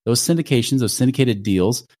 So those syndications, those syndicated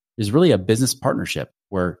deals, is really a business partnership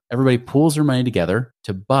where everybody pools their money together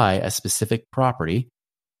to buy a specific property,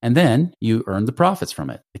 and then you earn the profits from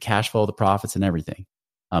it, the cash flow, the profits, and everything.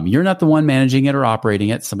 You're not the one managing it or operating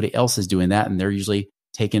it. Somebody else is doing that, and they're usually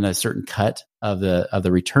taking a certain cut of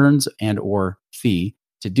the returns and or fee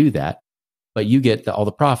to do that. But you get all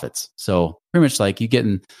the profits. So pretty much like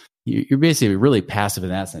you're basically really passive in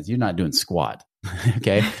that sense. You're not doing squat.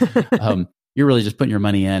 Okay. You're really just putting your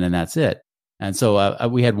money in and that's it. And so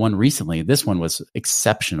we had one recently. This one was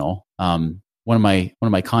exceptional. One of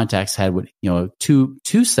my contacts had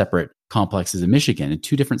two separate complexes in Michigan in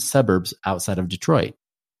two different suburbs outside of Detroit.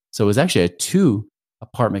 So it was actually a 2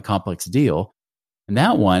 apartment complex deal. And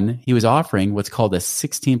that one, he was offering what's called a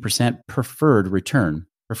 16% preferred return.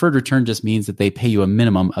 Preferred return just means that they pay you a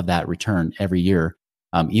minimum of that return every year,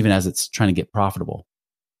 even as it's trying to get profitable.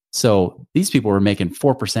 So these people were making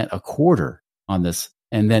 4% a quarter on this,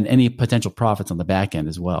 and then any potential profits on the back end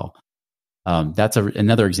as well. That's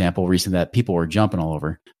another example recently that people were jumping all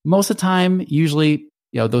over. Most of the time, usually,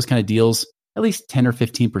 those kind of deals, at least 10 or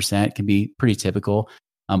 15% can be pretty typical.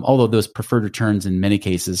 Although those preferred returns in many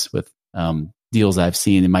cases with deals I've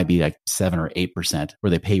seen, it might be like 7 or 8% where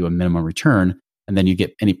they pay you a minimum return, and then you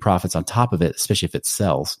get any profits on top of it, especially if it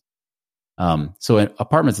sells. So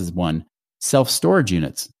apartments is one. Self-storage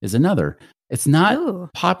units is another. It's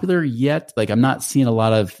not popular yet. Like I'm not seeing a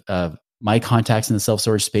lot of my contacts in the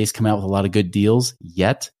self-storage space come out with a lot of good deals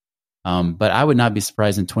yet. But I would not be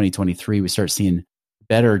surprised in 2023 we start seeing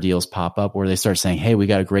better deals pop up where they start saying, hey, we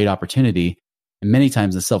got a great opportunity. And many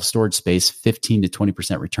times in the self-storage space, 15 to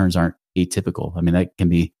 20% returns aren't atypical. I mean, that can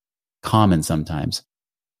be common sometimes.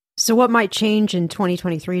 So what might change in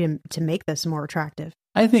 2023 to make this more attractive?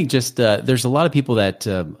 I think just there's a lot of people that,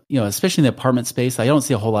 especially in the apartment space, I don't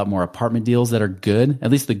see a whole lot more apartment deals that are good.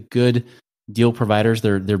 At least the good deal providers,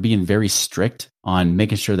 they're being very strict on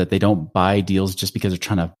making sure that they don't buy deals just because they're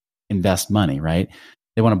trying to invest money, right?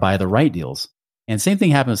 They want to buy the right deals. And same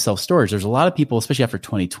thing happened with self-storage. There's a lot of people, especially after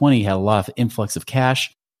 2020, had a lot of influx of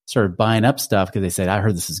cash, started buying up stuff because they said, I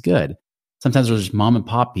heard this is good. Sometimes there's just mom and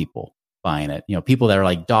pop people buying it. People that are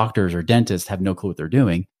like doctors or dentists have no clue what they're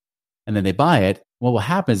doing. And then they buy it. What will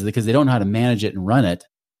happen is because they don't know how to manage it and run it,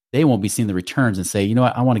 they won't be seeing the returns and say, you know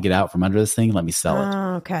what, I want to get out from under this thing. Let me sell it.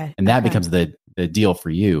 Okay. And that becomes the deal for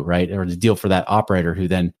you, right? Or the deal for that operator who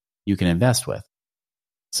then you can invest with.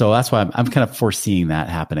 So that's why I'm kind of foreseeing that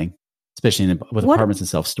happening, especially with apartments and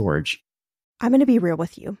self-storage. I'm going to be real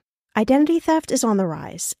with you. Identity theft is on the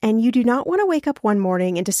rise, and you do not want to wake up one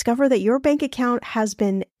morning and discover that your bank account has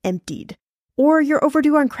been emptied, or you're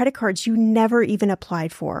overdue on credit cards you never even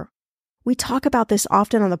applied for. We talk about this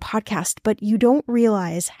often on the podcast, but you don't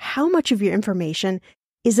realize how much of your information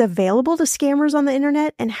is available to scammers on the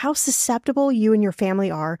internet and how susceptible you and your family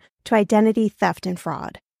are to identity theft and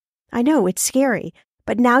fraud. I know it's scary,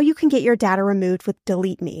 but now you can get your data removed with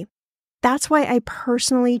Delete Me. That's why I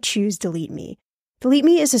personally choose Delete Me. Delete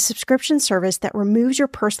Me is a subscription service that removes your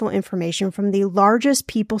personal information from the largest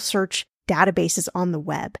people search databases on the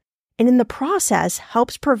web, and in the process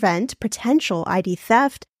helps prevent potential ID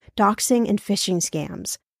theft, doxing, and phishing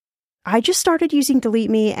scams. I just started using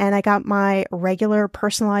Delete Me and I got my regular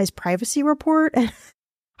personalized privacy report and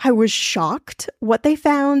I was shocked what they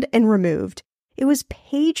found and removed. It was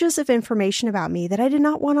pages of information about me that I did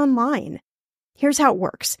not want online. Here's how it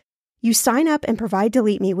works. You sign up and provide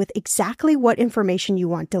Delete Me with exactly what information you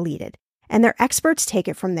want deleted, and their experts take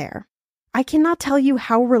it from there. I cannot tell you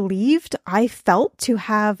how relieved I felt to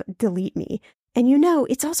have Delete Me. And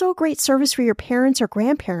it's also a great service for your parents or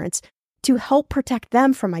grandparents to help protect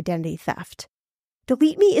them from identity theft.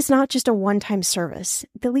 Delete Me is not just a one-time service.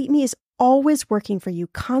 Delete Me is always working for you,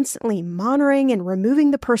 constantly monitoring and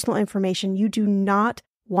removing the personal information you do not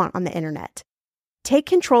want on the internet. Take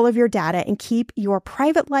control of your data and keep your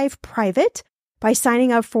private life private by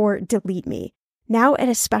signing up for Delete Me, now at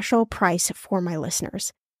a special price for my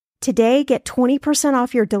listeners. Today, get 20%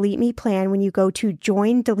 off your Delete Me plan when you go to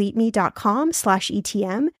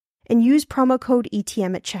joindeleteme.com/ETM and use promo code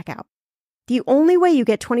ETM at checkout. The only way you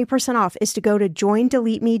get 20% off is to go to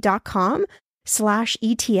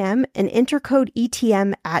joindeleteme.com/ETM and enter code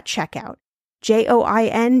ETM at checkout.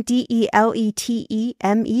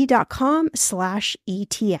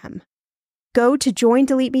 joindeleteme.com/ETM. Go to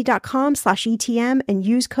joindeleteme.com/ETM and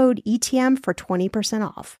use code ETM for 20%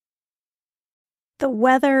 off. The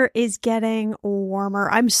weather is getting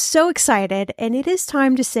warmer. I'm so excited, and it is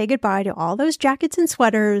time to say goodbye to all those jackets and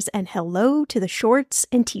sweaters and hello to the shorts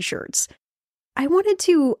and t-shirts. I wanted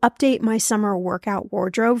to update my summer workout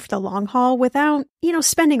wardrobe for the long haul without,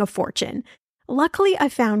 spending a fortune. Luckily, I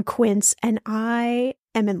found Quince, and I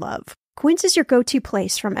am in love. Quince is your go-to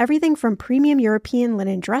place, from everything from premium European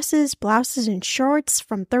linen dresses, blouses, and shorts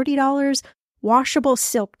from $30, washable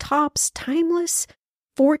silk tops, timeless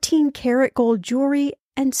 14-karat gold jewelry,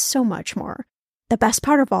 and so much more. The best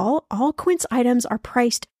part of all Quince items are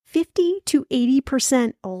priced 50 to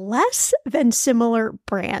 80% less than similar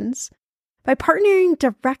brands. By partnering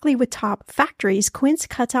directly with top factories, Quince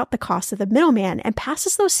cuts out the cost of the middleman and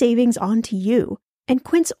passes those savings on to you. And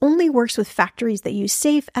Quince only works with factories that use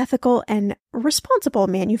safe, ethical, and responsible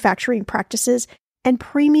manufacturing practices and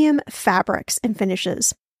premium fabrics and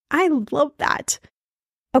finishes. I love that.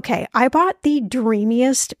 Okay, I bought the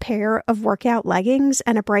dreamiest pair of workout leggings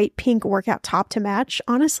and a bright pink workout top to match.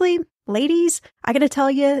 Honestly, ladies, I gotta tell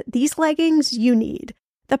you, these leggings you need.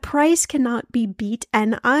 The price cannot be beat,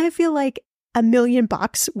 and I feel like $1 million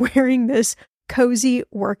wearing this cozy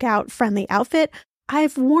workout-friendly outfit.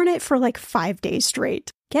 I've worn it for like 5 days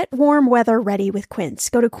straight. Get warm weather ready with Quince.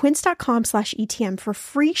 Go to quince.com/ETM for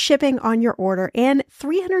free shipping on your order and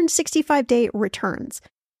 365-day returns.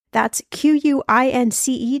 That's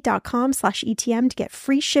QUINCE.com/ETM to get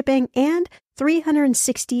free shipping and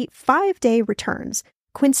 365-day returns.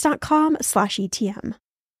 Quince.com/ETM.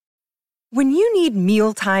 When you need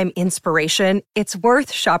mealtime inspiration, it's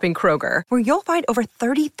worth shopping Kroger, where you'll find over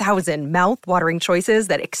 30,000 mouth-watering choices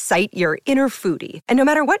that excite your inner foodie. And no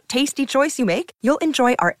matter what tasty choice you make, you'll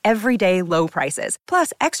enjoy our everyday low prices,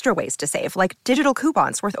 plus extra ways to save, like digital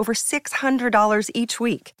coupons worth over $600 each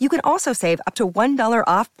week. You can also save up to $1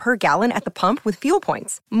 off per gallon at the pump with fuel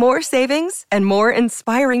points. More savings and more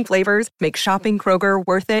inspiring flavors make shopping Kroger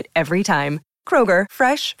worth it every time. Kroger,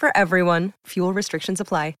 fresh for everyone. Fuel restrictions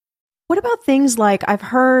apply. What about things like, I've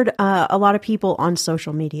heard a lot of people on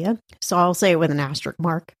social media, so I'll say it with an asterisk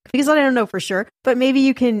mark because I don't know for sure, but maybe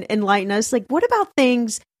you can enlighten us. Like, what about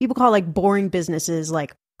things people call like boring businesses,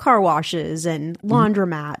 like car washes and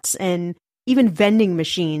laundromats and even vending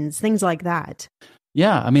machines, things like that?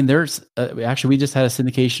 Yeah, I mean, there's actually, we just had a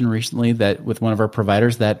syndication recently that with one of our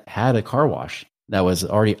providers that had a car wash that was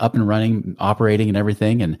already up and running, operating and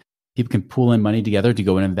everything, and people can pool in money together to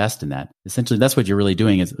go and invest in that. Essentially, that's what you're really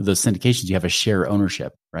doing is those syndications, you have a share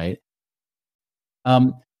ownership, right?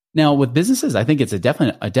 Now, with businesses, I think it's a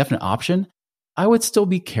definite option. I would still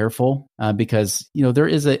be careful because, there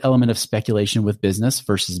is an element of speculation with business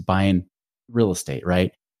versus buying real estate,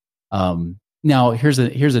 right? Now, here's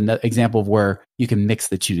an example of where you can mix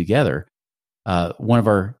the two together. One of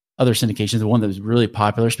our other syndications, the one that was really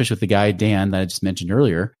popular, especially with the guy, Dan, that I just mentioned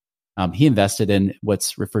earlier, he invested in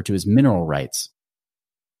what's referred to as mineral rights.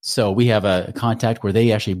 So we have a contact where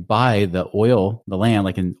they actually buy the land,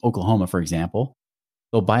 like in Oklahoma, for example.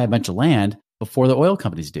 They'll buy a bunch of land before the oil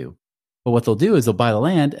companies do. But what they'll do is they'll buy the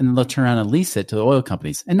land and then they'll turn around and lease it to the oil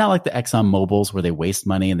companies. And not like the Exxon Mobils where they waste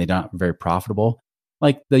money and they're not very profitable.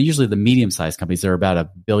 Like usually the medium-sized companies, they're about $1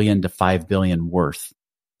 billion to $5 billion worth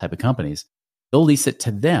type of companies. They'll lease it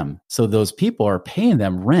to them. So those people are paying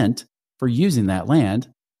them rent for using that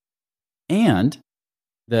land. And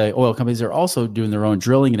the oil companies are also doing their own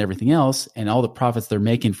drilling and everything else. And all the profits they're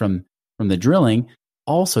making from the drilling,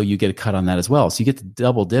 also you get a cut on that as well. So you get to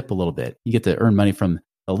double dip a little bit. You get to earn money from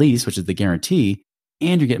the lease, which is the guarantee,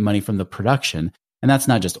 and you're getting money from the production. And that's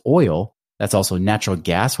not just oil. That's also natural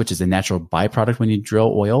gas, which is a natural byproduct when you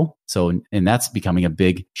drill oil. So, and that's becoming a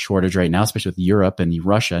big shortage right now, especially with Europe and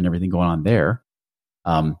Russia and everything going on there.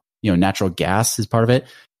 Natural gas is part of it.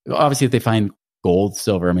 Obviously, if they find gold,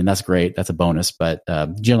 silver, I mean, that's great. That's a bonus. But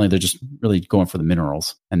generally, they're just really going for the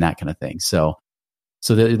minerals and that kind of thing. So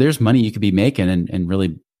there's money you could be making and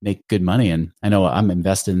really make good money. And I know I'm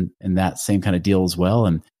invested in that same kind of deal as well.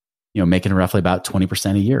 And, making roughly about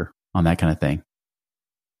 20% a year on that kind of thing.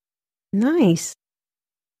 Nice.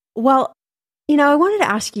 Well, I wanted to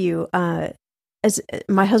ask you, as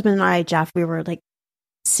my husband and I, Jeff, we were like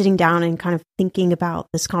sitting down and kind of thinking about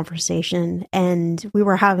this conversation, and we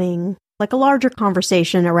were having like a larger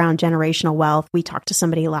conversation around generational wealth. We talked to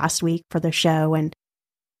somebody last week for the show, and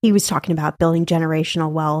he was talking about building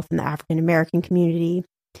generational wealth in the African American community.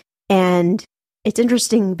 And it's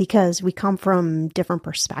interesting because we come from different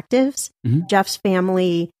perspectives. Mm-hmm. Jeff's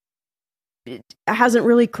family hasn't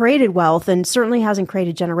really created wealth and certainly hasn't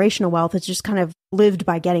created generational wealth. It's just kind of lived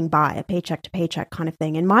by getting by, a paycheck to paycheck kind of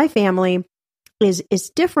thing. And my family is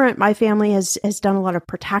different. My family has done a lot of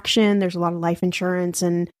protection. There's a lot of life insurance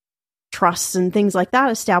and trusts and things like that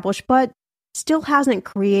established, but still hasn't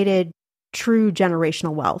created true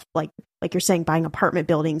generational wealth. Like you're saying, buying apartment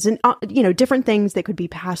buildings and, different things that could be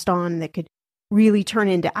passed on that could really turn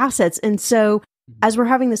into assets. And so as we're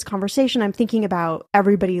having this conversation, I'm thinking about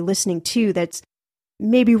everybody listening too, that's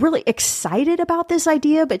maybe really excited about this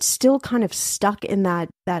idea, but still kind of stuck in that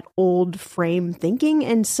old frame thinking.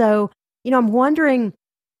 And so, I'm wondering,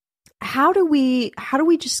 how do we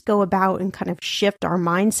just go about and kind of shift our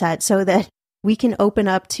mindset so that we can open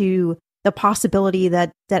up to the possibility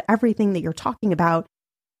that everything that you're talking about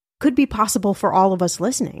could be possible for all of us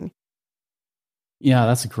listening? Yeah,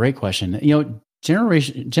 that's a great question.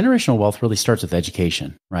 Generational wealth really starts with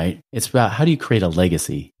education, right? It's about how do you create a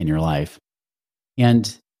legacy in your life.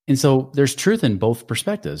 And so there's truth in both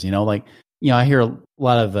perspectives, I hear a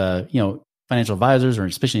lot of, financial advisors or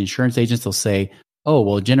especially insurance agents, they'll say, oh,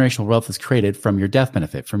 well, generational wealth is created from your death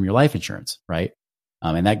benefit, from your life insurance, right?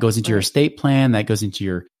 And that goes into your estate plan, that goes into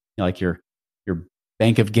your, your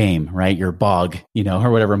bank of game, right? Your BOG,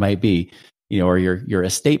 or whatever it might be, or your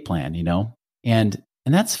estate plan, and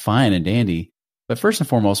that's fine and dandy. But first and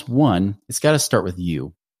foremost, one, it's got to start with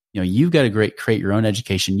you. You've got to create your own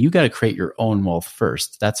education. You got to create your own wealth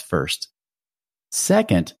first. That's first.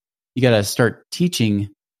 Second, you got to start teaching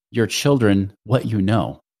your children what you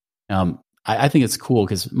know. I think it's cool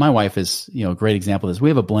because my wife is, a great example of this. We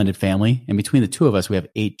have a blended family, and between the two of us, we have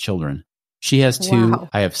 8 children. She has 2, wow.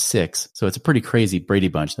 I have 6. So it's a pretty crazy Brady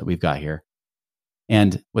Bunch that we've got here.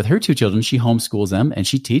 And with her 2 children, she homeschools them and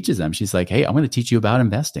she teaches them. She's like, hey, I'm going to teach you about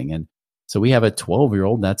investing. And so we have a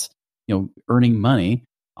 12-year-old that's, earning money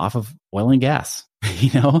off of oil and gas.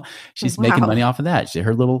 She's making money off of that.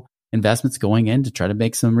 Her little investments going in to try to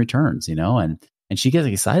make some returns, and she gets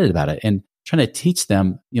excited about it and trying to teach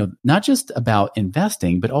them, not just about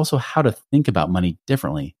investing, but also how to think about money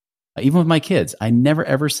differently. Even with my kids, I never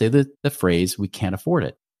ever say the phrase, we can't afford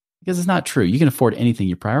it, because it's not true. You can afford anything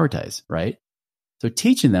you prioritize, right? So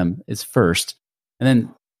teaching them is first. And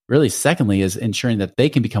then really secondly is ensuring that they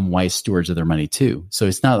can become wise stewards of their money too. So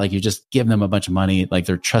it's not like you just give them a bunch of money like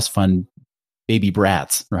they're trust fund baby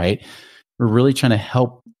brats, right? We're really trying to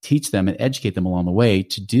help teach them and educate them along the way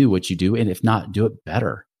to do what you do. And if not, do it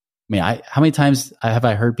better. I mean, how many times have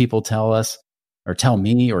I heard people tell us or tell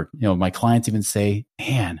me, or, my clients even say,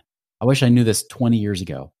 man, I wish I knew this 20 years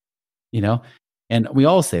ago, and we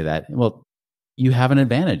all say that. Well, you have an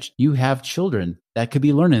advantage. You have children that could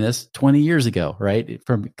be learning this 20 years ago, right?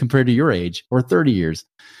 Compared to your age, or 30 years.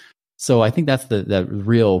 So I think that's the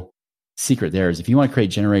real secret there is if you want to create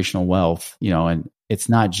generational wealth, and it's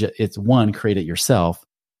not it's one, create it yourself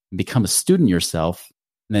and become a student yourself.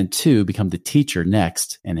 And then 2, become the teacher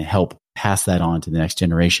next and help pass that on to the next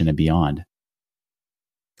generation and beyond.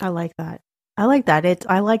 I like that. I like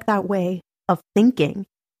that way of thinking.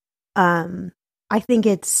 I think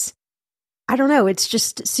it's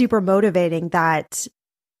just super motivating that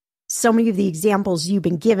so many of the examples you've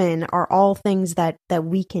been given are all things that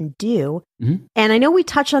we can do. Mm-hmm. And I know we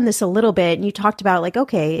touched on this a little bit, and you talked about like,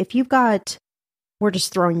 okay, if you've got, we're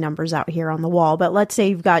just throwing numbers out here on the wall, but let's say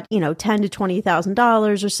you've got, $10,000 to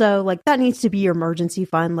 $20,000 or so, like that needs to be your emergency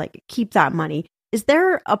fund, like keep that money. Is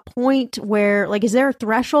there a point where, like, is there a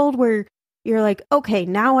threshold where you're like, okay,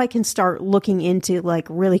 now I can start looking into like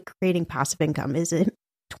really creating passive income? Is it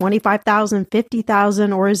 25,000,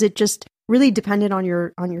 50,000, or is it just really dependent on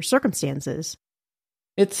your circumstances?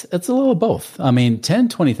 It's a little of both. I mean, 10,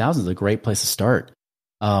 20,000 is a great place to start.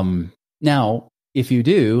 Now, if you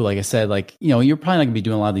do, like I said, you're probably not going to be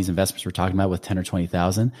doing a lot of these investments we're talking about with 10 or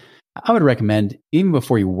 20,000. I would recommend, even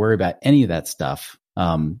before you worry about any of that stuff,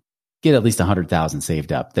 get at least 100,000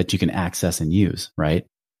 saved up that you can access and use, right?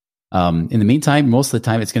 In the meantime, most of the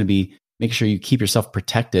time, it's going to be making sure you keep yourself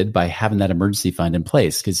protected by having that emergency fund in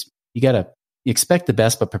place, because you got to expect the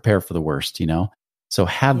best, but prepare for the worst, So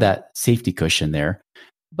have that safety cushion there.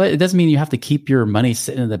 But it doesn't mean you have to keep your money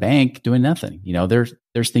sitting in the bank doing nothing.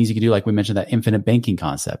 There's things you can do, like we mentioned, that infinite banking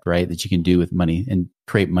concept, right? That you can do with money and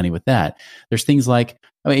create money with that. There's things like,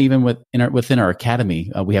 even within our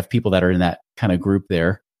academy, we have people that are in that kind of group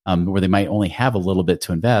there, where they might only have a little bit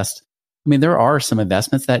to invest. I mean, there are some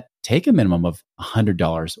investments that take a minimum of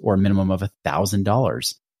 $100 or a minimum of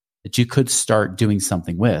 $1,000 that you could start doing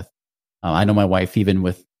something with. I know my wife, even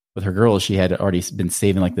with her girls, she had already been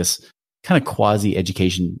saving like this kind of quasi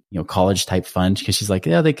education, college type fund, because she's like,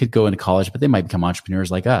 yeah, they could go into college, but they might become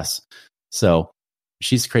entrepreneurs like us. So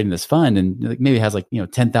she's creating this fund and maybe it has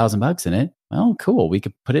 $10,000 in it. Well, cool. We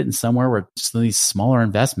could put it in somewhere where just these smaller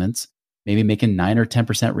investments, maybe making 9 or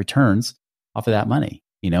 10% returns off of that money,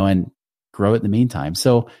 and grow it in the meantime.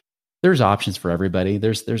 So there's options for everybody.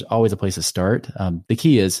 There's always a place to start. The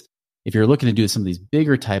key is, if you're looking to do some of these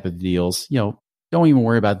bigger type of deals, don't even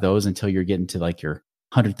worry about those until you're getting to like your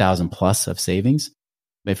 100,000 plus of savings.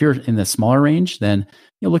 But if you're in the smaller range, then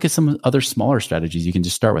look at some other smaller strategies you can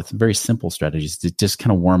just start with, very simple strategies to just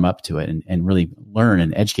kind of warm up to it and really learn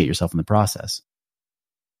and educate yourself in the process.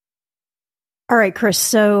 All right, Chris.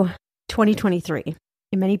 So 2023,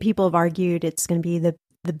 and many people have argued it's going to be the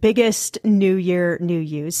biggest new year, new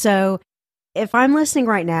you. So if I'm listening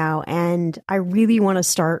right now and I really want to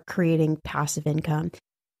start creating passive income,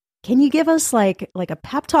 can you give us like a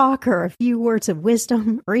pep talk or a few words of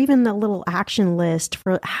wisdom or even a little action list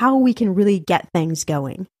for how we can really get things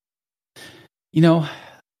going? You know,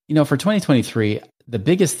 for 2023, the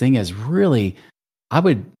biggest thing is really, I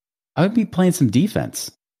would be playing some defense,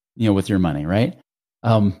 with your money, right?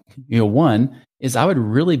 One is I would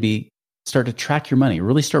really start to track your money,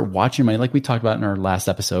 really start watching your money, like we talked about in our last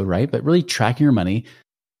episode, right? But really tracking your money,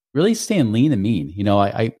 really staying lean and mean.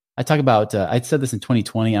 I talk about, I said this in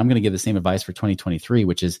 2020, I'm going to give the same advice for 2023,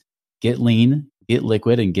 which is get lean, get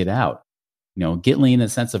liquid, and get out. Get lean in the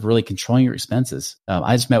sense of really controlling your expenses.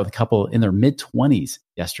 I just met with a couple in their mid-20s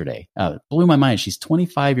yesterday. Blew my mind. She's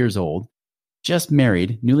 25 years old, just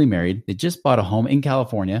married, newly married. They just bought a home in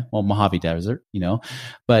California, Mojave Desert,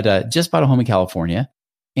 but just bought a home in California.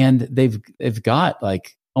 And they've got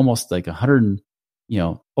like almost like over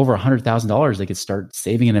 $100,000 they could start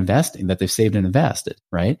saving and investing that they've saved and invested,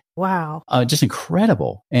 right? Wow. Just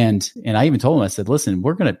incredible. And I even told them, I said, listen,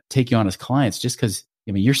 we're going to take you on as clients just because,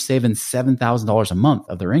 you're saving $7,000 a month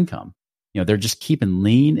of their income. They're just keeping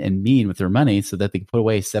lean and mean with their money so that they can put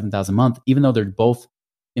away $7,000 a month, even though they're both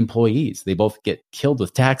employees. They both get killed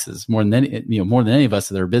with taxes more than any of us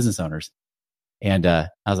that are business owners. And I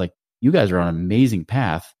was like, you guys are on an amazing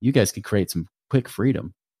path. You guys could create some quick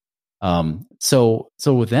freedom. So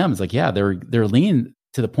with them, it's like, yeah, they're lean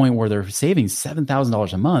to the point where they're saving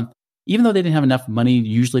 $7,000 a month, even though they didn't have enough money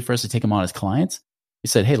usually for us to take them on as clients. We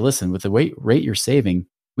said, hey, listen, with the rate you're saving,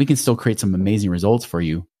 we can still create some amazing results for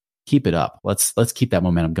you. Keep it up. Let's keep that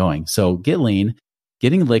momentum going. So get lean.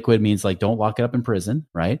 Getting liquid means like don't lock it up in prison,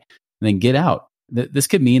 right? And then get out. This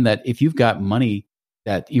could mean that if you've got money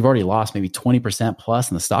that you've already lost maybe 20% plus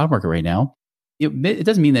in the stock market right now, it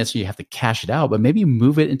doesn't mean that you have to cash it out, but maybe you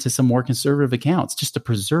move it into some more conservative accounts just to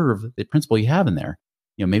preserve the principal you have in there.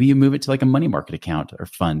 Maybe you move it to like a money market account or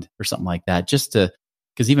fund or something like that,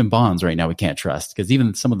 because even bonds right now we can't trust, because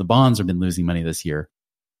even some of the bonds have been losing money this year.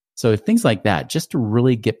 So things like that, just to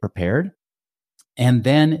really get prepared and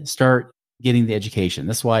then start getting the education.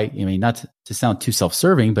 That's why, not to sound too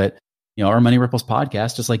self-serving, but our Money Ripples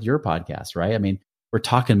podcast, just like your podcast, right? We're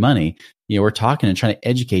talking money, we're talking and trying to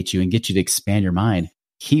educate you and get you to expand your mind.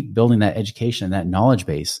 Keep building that education and that knowledge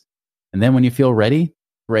base. And then when you feel ready,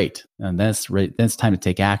 great. And then it's time to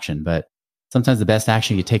take action. But sometimes the best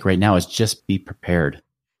action you take right now is just be prepared.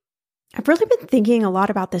 I've really been thinking a lot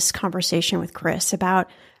about this conversation with Chris about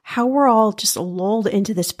how we're all just lulled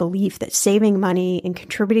into this belief that saving money and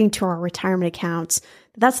contributing to our retirement accounts,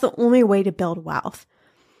 that's the only way to build wealth.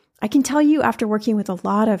 I can tell you after working with a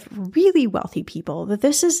lot of really wealthy people that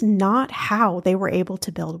this is not how they were able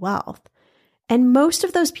to build wealth. And most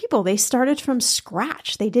of those people, they started from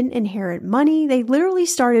scratch. They didn't inherit money. They literally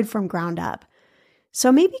started from ground up.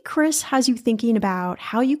 So maybe Chris has you thinking about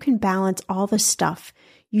how you can balance all the stuff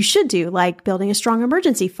you should do, like building a strong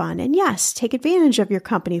emergency fund. And yes, take advantage of your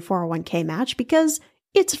company 401k match because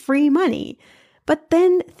it's free money. But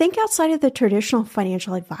then think outside of the traditional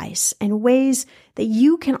financial advice and ways that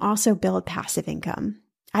you can also build passive income.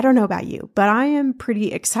 I don't know about you, but I am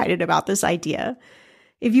pretty excited about this idea.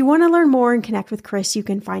 If you want to learn more and connect with Chris, you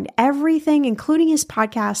can find everything, including his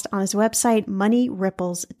podcast, on his website,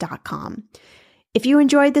 moneyripples.com. If you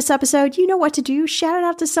enjoyed this episode, you know what to do. Shout it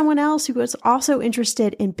out to someone else who is also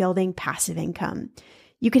interested in building passive income.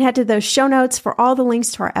 You can head to those show notes for all the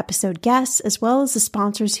links to our episode guests, as well as the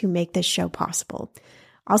sponsors who make this show possible.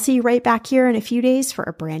 I'll see you right back here in a few days for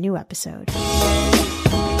a brand new episode.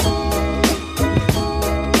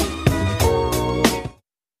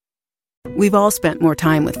 We've all spent more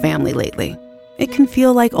time with family lately. It can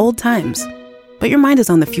feel like old times, but your mind is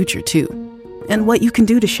on the future too, and what you can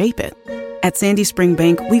do to shape it. At Sandy Spring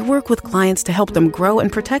Bank, we work with clients to help them grow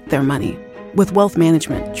and protect their money with wealth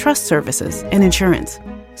management, trust services, and insurance,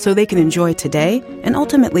 so they can enjoy today and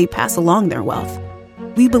ultimately pass along their wealth.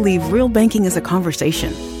 We believe real banking is a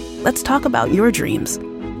conversation. Let's talk about your dreams.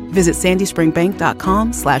 Visit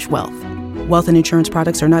sandyspringbank.com/wealth. Wealth and insurance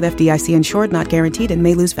products are not FDIC insured, not guaranteed, and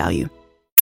may lose value.